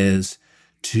is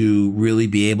to really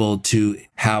be able to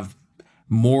have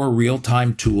more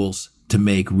real-time tools to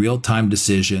make real-time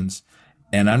decisions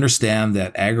and understand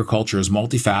that agriculture is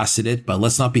multifaceted, but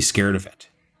let's not be scared of it.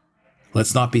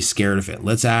 Let's not be scared of it.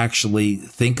 Let's actually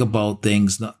think about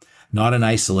things not in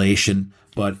isolation,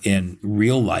 but in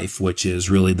real life, which is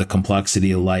really the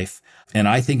complexity of life. And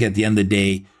I think at the end of the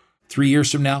day, 3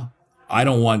 years from now, I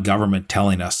don't want government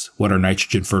telling us what our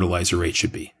nitrogen fertilizer rate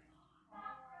should be.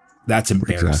 That's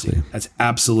embarrassing. Exactly. That's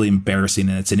absolutely embarrassing.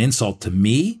 And it's an insult to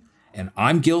me. And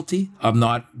I'm guilty of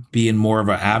not being more of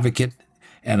an advocate.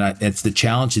 And it's the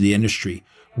challenge of the industry.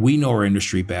 We know our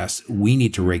industry best. We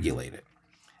need to regulate it.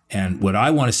 And what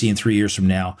I want to see in 3 years from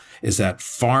now is that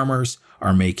farmers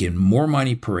are making more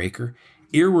money per acre,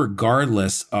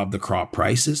 irregardless of the crop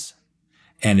prices.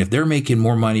 And if they're making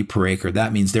more money per acre,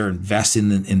 that means they're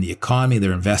investing in the economy,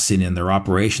 they're investing in their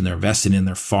operation, they're investing in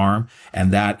their farm.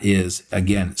 And that is,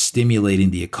 again, stimulating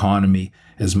the economy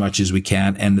as much as we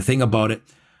can. And the thing about it,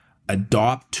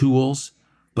 adopt tools,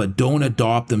 but don't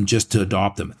adopt them just to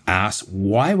adopt them. Ask,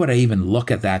 why would I even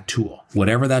look at that tool?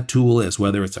 Whatever that tool is,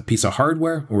 whether it's a piece of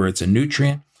hardware or it's a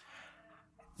nutrient,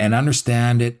 and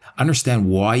understand it, understand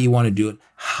why you want to do it,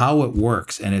 how it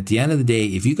works. And at the end of the day,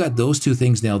 if you got those two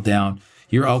things nailed down,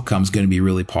 your outcome is going to be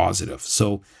really positive.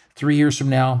 So 3 years from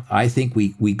now, I think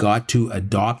we got to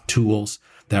adopt tools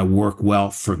that work well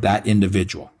for that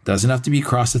individual. Doesn't have to be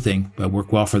across the thing, but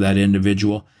work well for that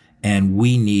individual. And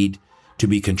we need to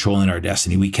be controlling our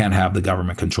destiny. We can't have the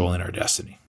government controlling our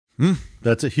destiny.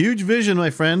 That's a huge vision,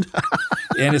 my friend.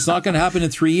 And it's not going to happen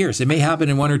in 3 years. It may happen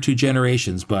in 1 or 2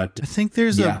 generations, but I think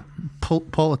there's a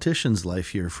politician's life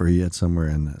here for you at somewhere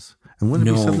in this. And wouldn't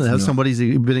it be something to have somebody's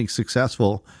been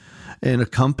successful in a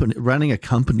company, running a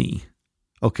company,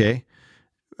 okay,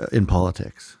 in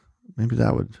politics? Maybe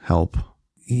that would help.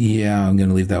 Yeah, I'm going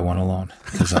to leave that one alone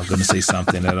because I'm going to say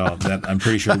something that I'm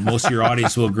pretty sure most of your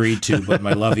audience will agree to, but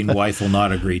my loving wife will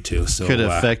not agree to. So could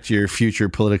affect your future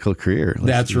political career.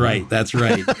 That's right. That's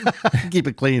right. Keep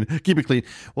it clean. Keep it clean.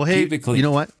 Well, hey, you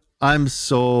know what? I'm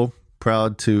so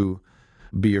proud to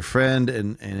be your friend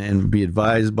and be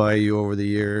advised by you over the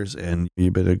years. And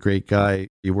you've been a great guy.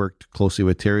 You worked closely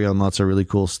with Terry on lots of really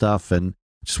cool stuff. And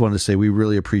just wanted to say we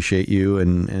really appreciate you,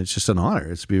 and it's just an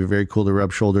honor. It's been very cool to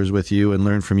rub shoulders with you and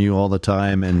learn from you all the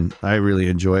time. And I really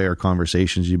enjoy our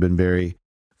conversations. You've been very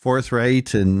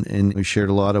forthright, and we shared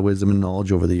a lot of wisdom and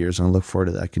knowledge over the years, and I look forward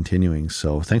to that continuing.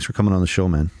 So thanks for coming on the show,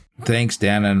 man. Thanks,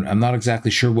 Dan. And I'm not exactly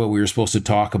sure what we were supposed to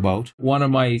talk about. One of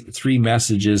my 3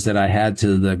 messages that I had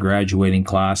to the graduating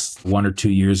class 1 or 2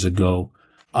 years ago,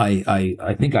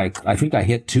 I think I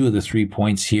hit 2 of the 3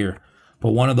 points here.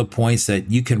 But one of the points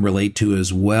that you can relate to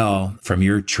as well from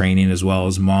your training as well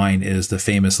as mine is the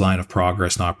famous line of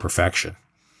progress, not perfection.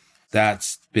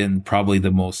 That's been probably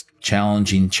the most challenge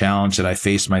that I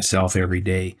face myself every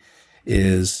day,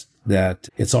 is that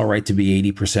it's all right to be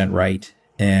 80% right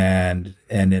and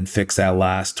then fix that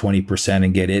last 20%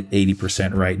 and get it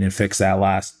 80% right, and then fix that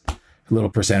last little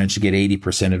percentage to get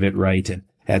 80% of it right. And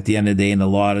at the end of the day, in a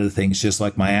lot of the things, just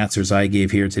like my answers I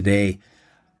gave here today,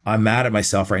 I'm mad at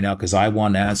myself right now because I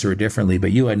want to answer it differently,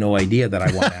 but you had no idea that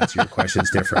I want to answer your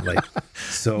questions differently.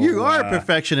 So you are a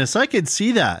perfectionist. I could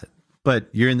see that. But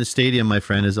you're in the stadium, my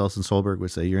friend, as Elson Solberg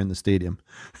would say. You're in the stadium.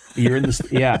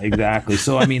 Yeah, exactly.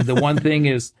 So, I mean, the one thing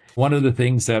is, one of the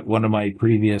things that one of my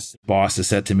previous bosses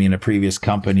said to me in a previous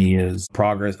company is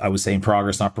progress. I was saying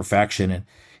progress, not perfection. And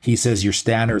he says, your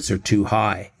standards are too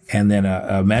high. And then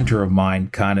a mentor of mine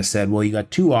kind of said, well, you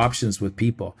got 2 options with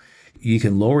people. You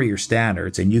can lower your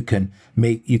standards and you can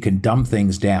dumb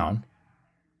things down,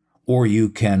 or you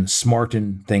can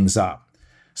smarten things up.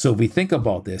 So if we think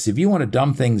about this, if you want to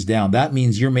dumb things down, that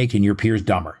means you're making your peers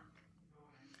dumber.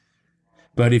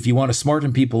 But if you want to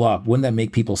smarten people up, wouldn't that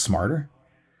make people smarter?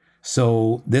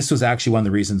 So this was actually one of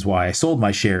the reasons why I sold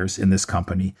my shares in this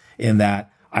company, in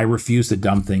that I refused to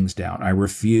dumb things down. I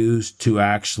refused to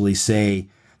actually say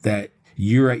that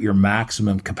you're at your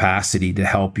maximum capacity to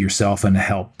help yourself and to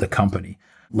help the company.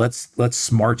 Let's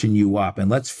smarten you up,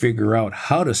 and let's figure out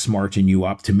how to smarten you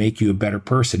up to make you a better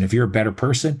person. If you're a better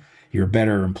person, you're a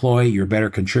better employee, you're a better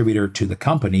contributor to the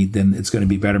company, then it's going to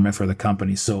be betterment for the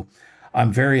company. So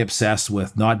I'm very obsessed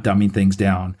with not dumbing things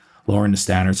down, lowering the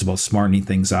standards, about smartening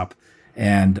things up.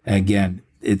 And again,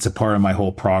 it's a part of my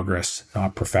whole progress,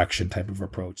 not perfection type of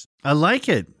approach. I like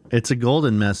it. It's a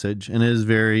golden message, and it is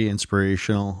very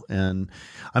inspirational. And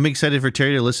I'm excited for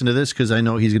Terry to listen to this, because I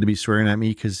know he's going to be swearing at me,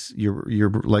 because you're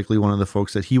likely one of the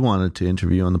folks that he wanted to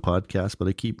interview on the podcast. But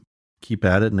I keep keep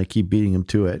at it, and I keep beating him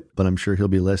to it, but I'm sure he'll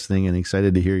be listening and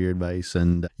excited to hear your advice.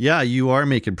 And yeah, you are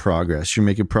making progress. You're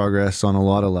making progress on a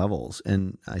lot of levels.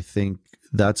 And I think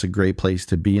that's a great place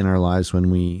to be in our lives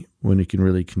when we can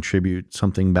really contribute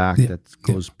something back that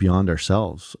goes beyond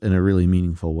ourselves in a really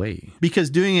meaningful way. Because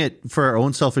doing it for our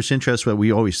own selfish interests, what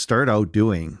we always start out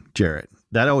doing, Jarrett,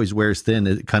 that always wears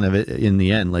thin kind of in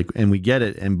the end. Like, and we get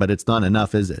it, but it's not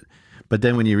enough, is it? But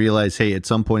then when you realize, hey, at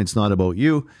some point it's not about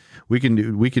you, we can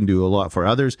do a lot for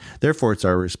others. Therefore, it's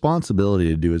our responsibility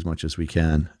to do as much as we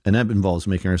can. And that involves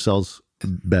making ourselves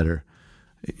better.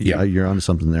 Yeah, you're onto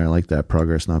something there. I like that.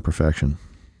 Progress, not perfection.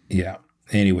 Yeah.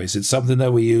 Anyways, it's something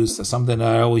that we use. It's something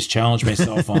that I always challenge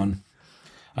myself on.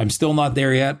 I'm still not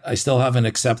there yet. I still haven't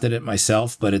accepted it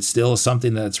myself, but it's still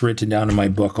something that's written down in my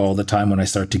book all the time when I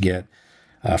start to get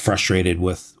frustrated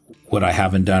with what I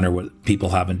haven't done or what people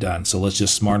haven't done. So let's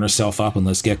just smarten ourselves up and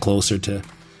let's get closer to,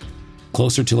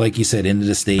 like you said, into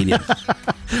the stadium.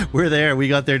 We're there. We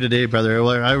got there today, brother.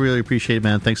 Well, I really appreciate it,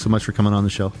 man. Thanks so much for coming on the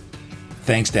show.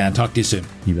 Thanks, Dan. Talk to you soon.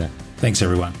 You bet. Thanks,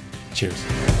 everyone. Cheers.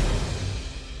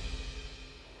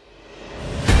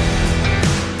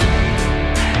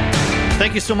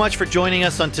 Thank you so much for joining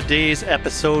us on today's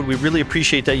episode. We really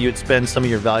appreciate that you would spend some of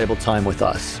your valuable time with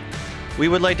us. We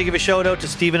would like to give a shout out to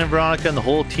Stephen and Veronica and the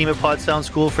whole team at Pod Sound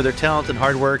School for their talent and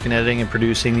hard work in editing and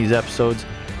producing these episodes.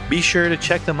 Be sure to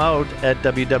check them out at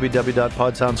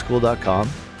www.podsoundschool.com.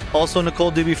 Also,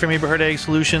 Nicole Doobie from Aberhart Ag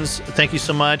Solutions. Thank you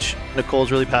so much.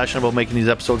 Nicole's really passionate about making these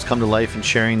episodes come to life and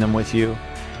sharing them with you.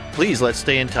 Please, let's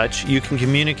stay in touch. You can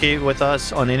communicate with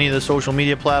us on any of the social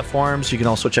media platforms. You can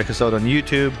also check us out on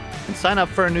YouTube and sign up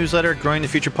for our newsletter,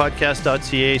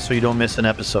 growingthefuturepodcast.ca, so you don't miss an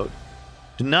episode.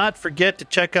 Do not forget to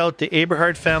check out the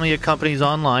Aberhart family of companies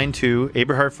online too,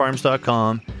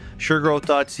 aberhartfarms.com,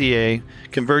 suregrowth.ca,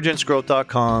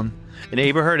 convergencegrowth.com, and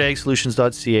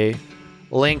aberhartagsolutions.ca.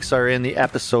 Links are in the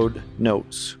episode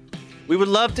notes. We would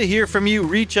love to hear from you.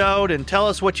 Reach out and tell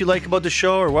us what you like about the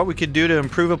show or what we could do to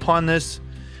improve upon this.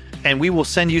 And we will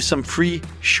send you some free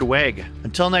swag.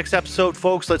 Until next episode,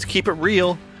 folks, let's keep it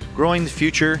real, growing the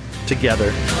future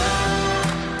together.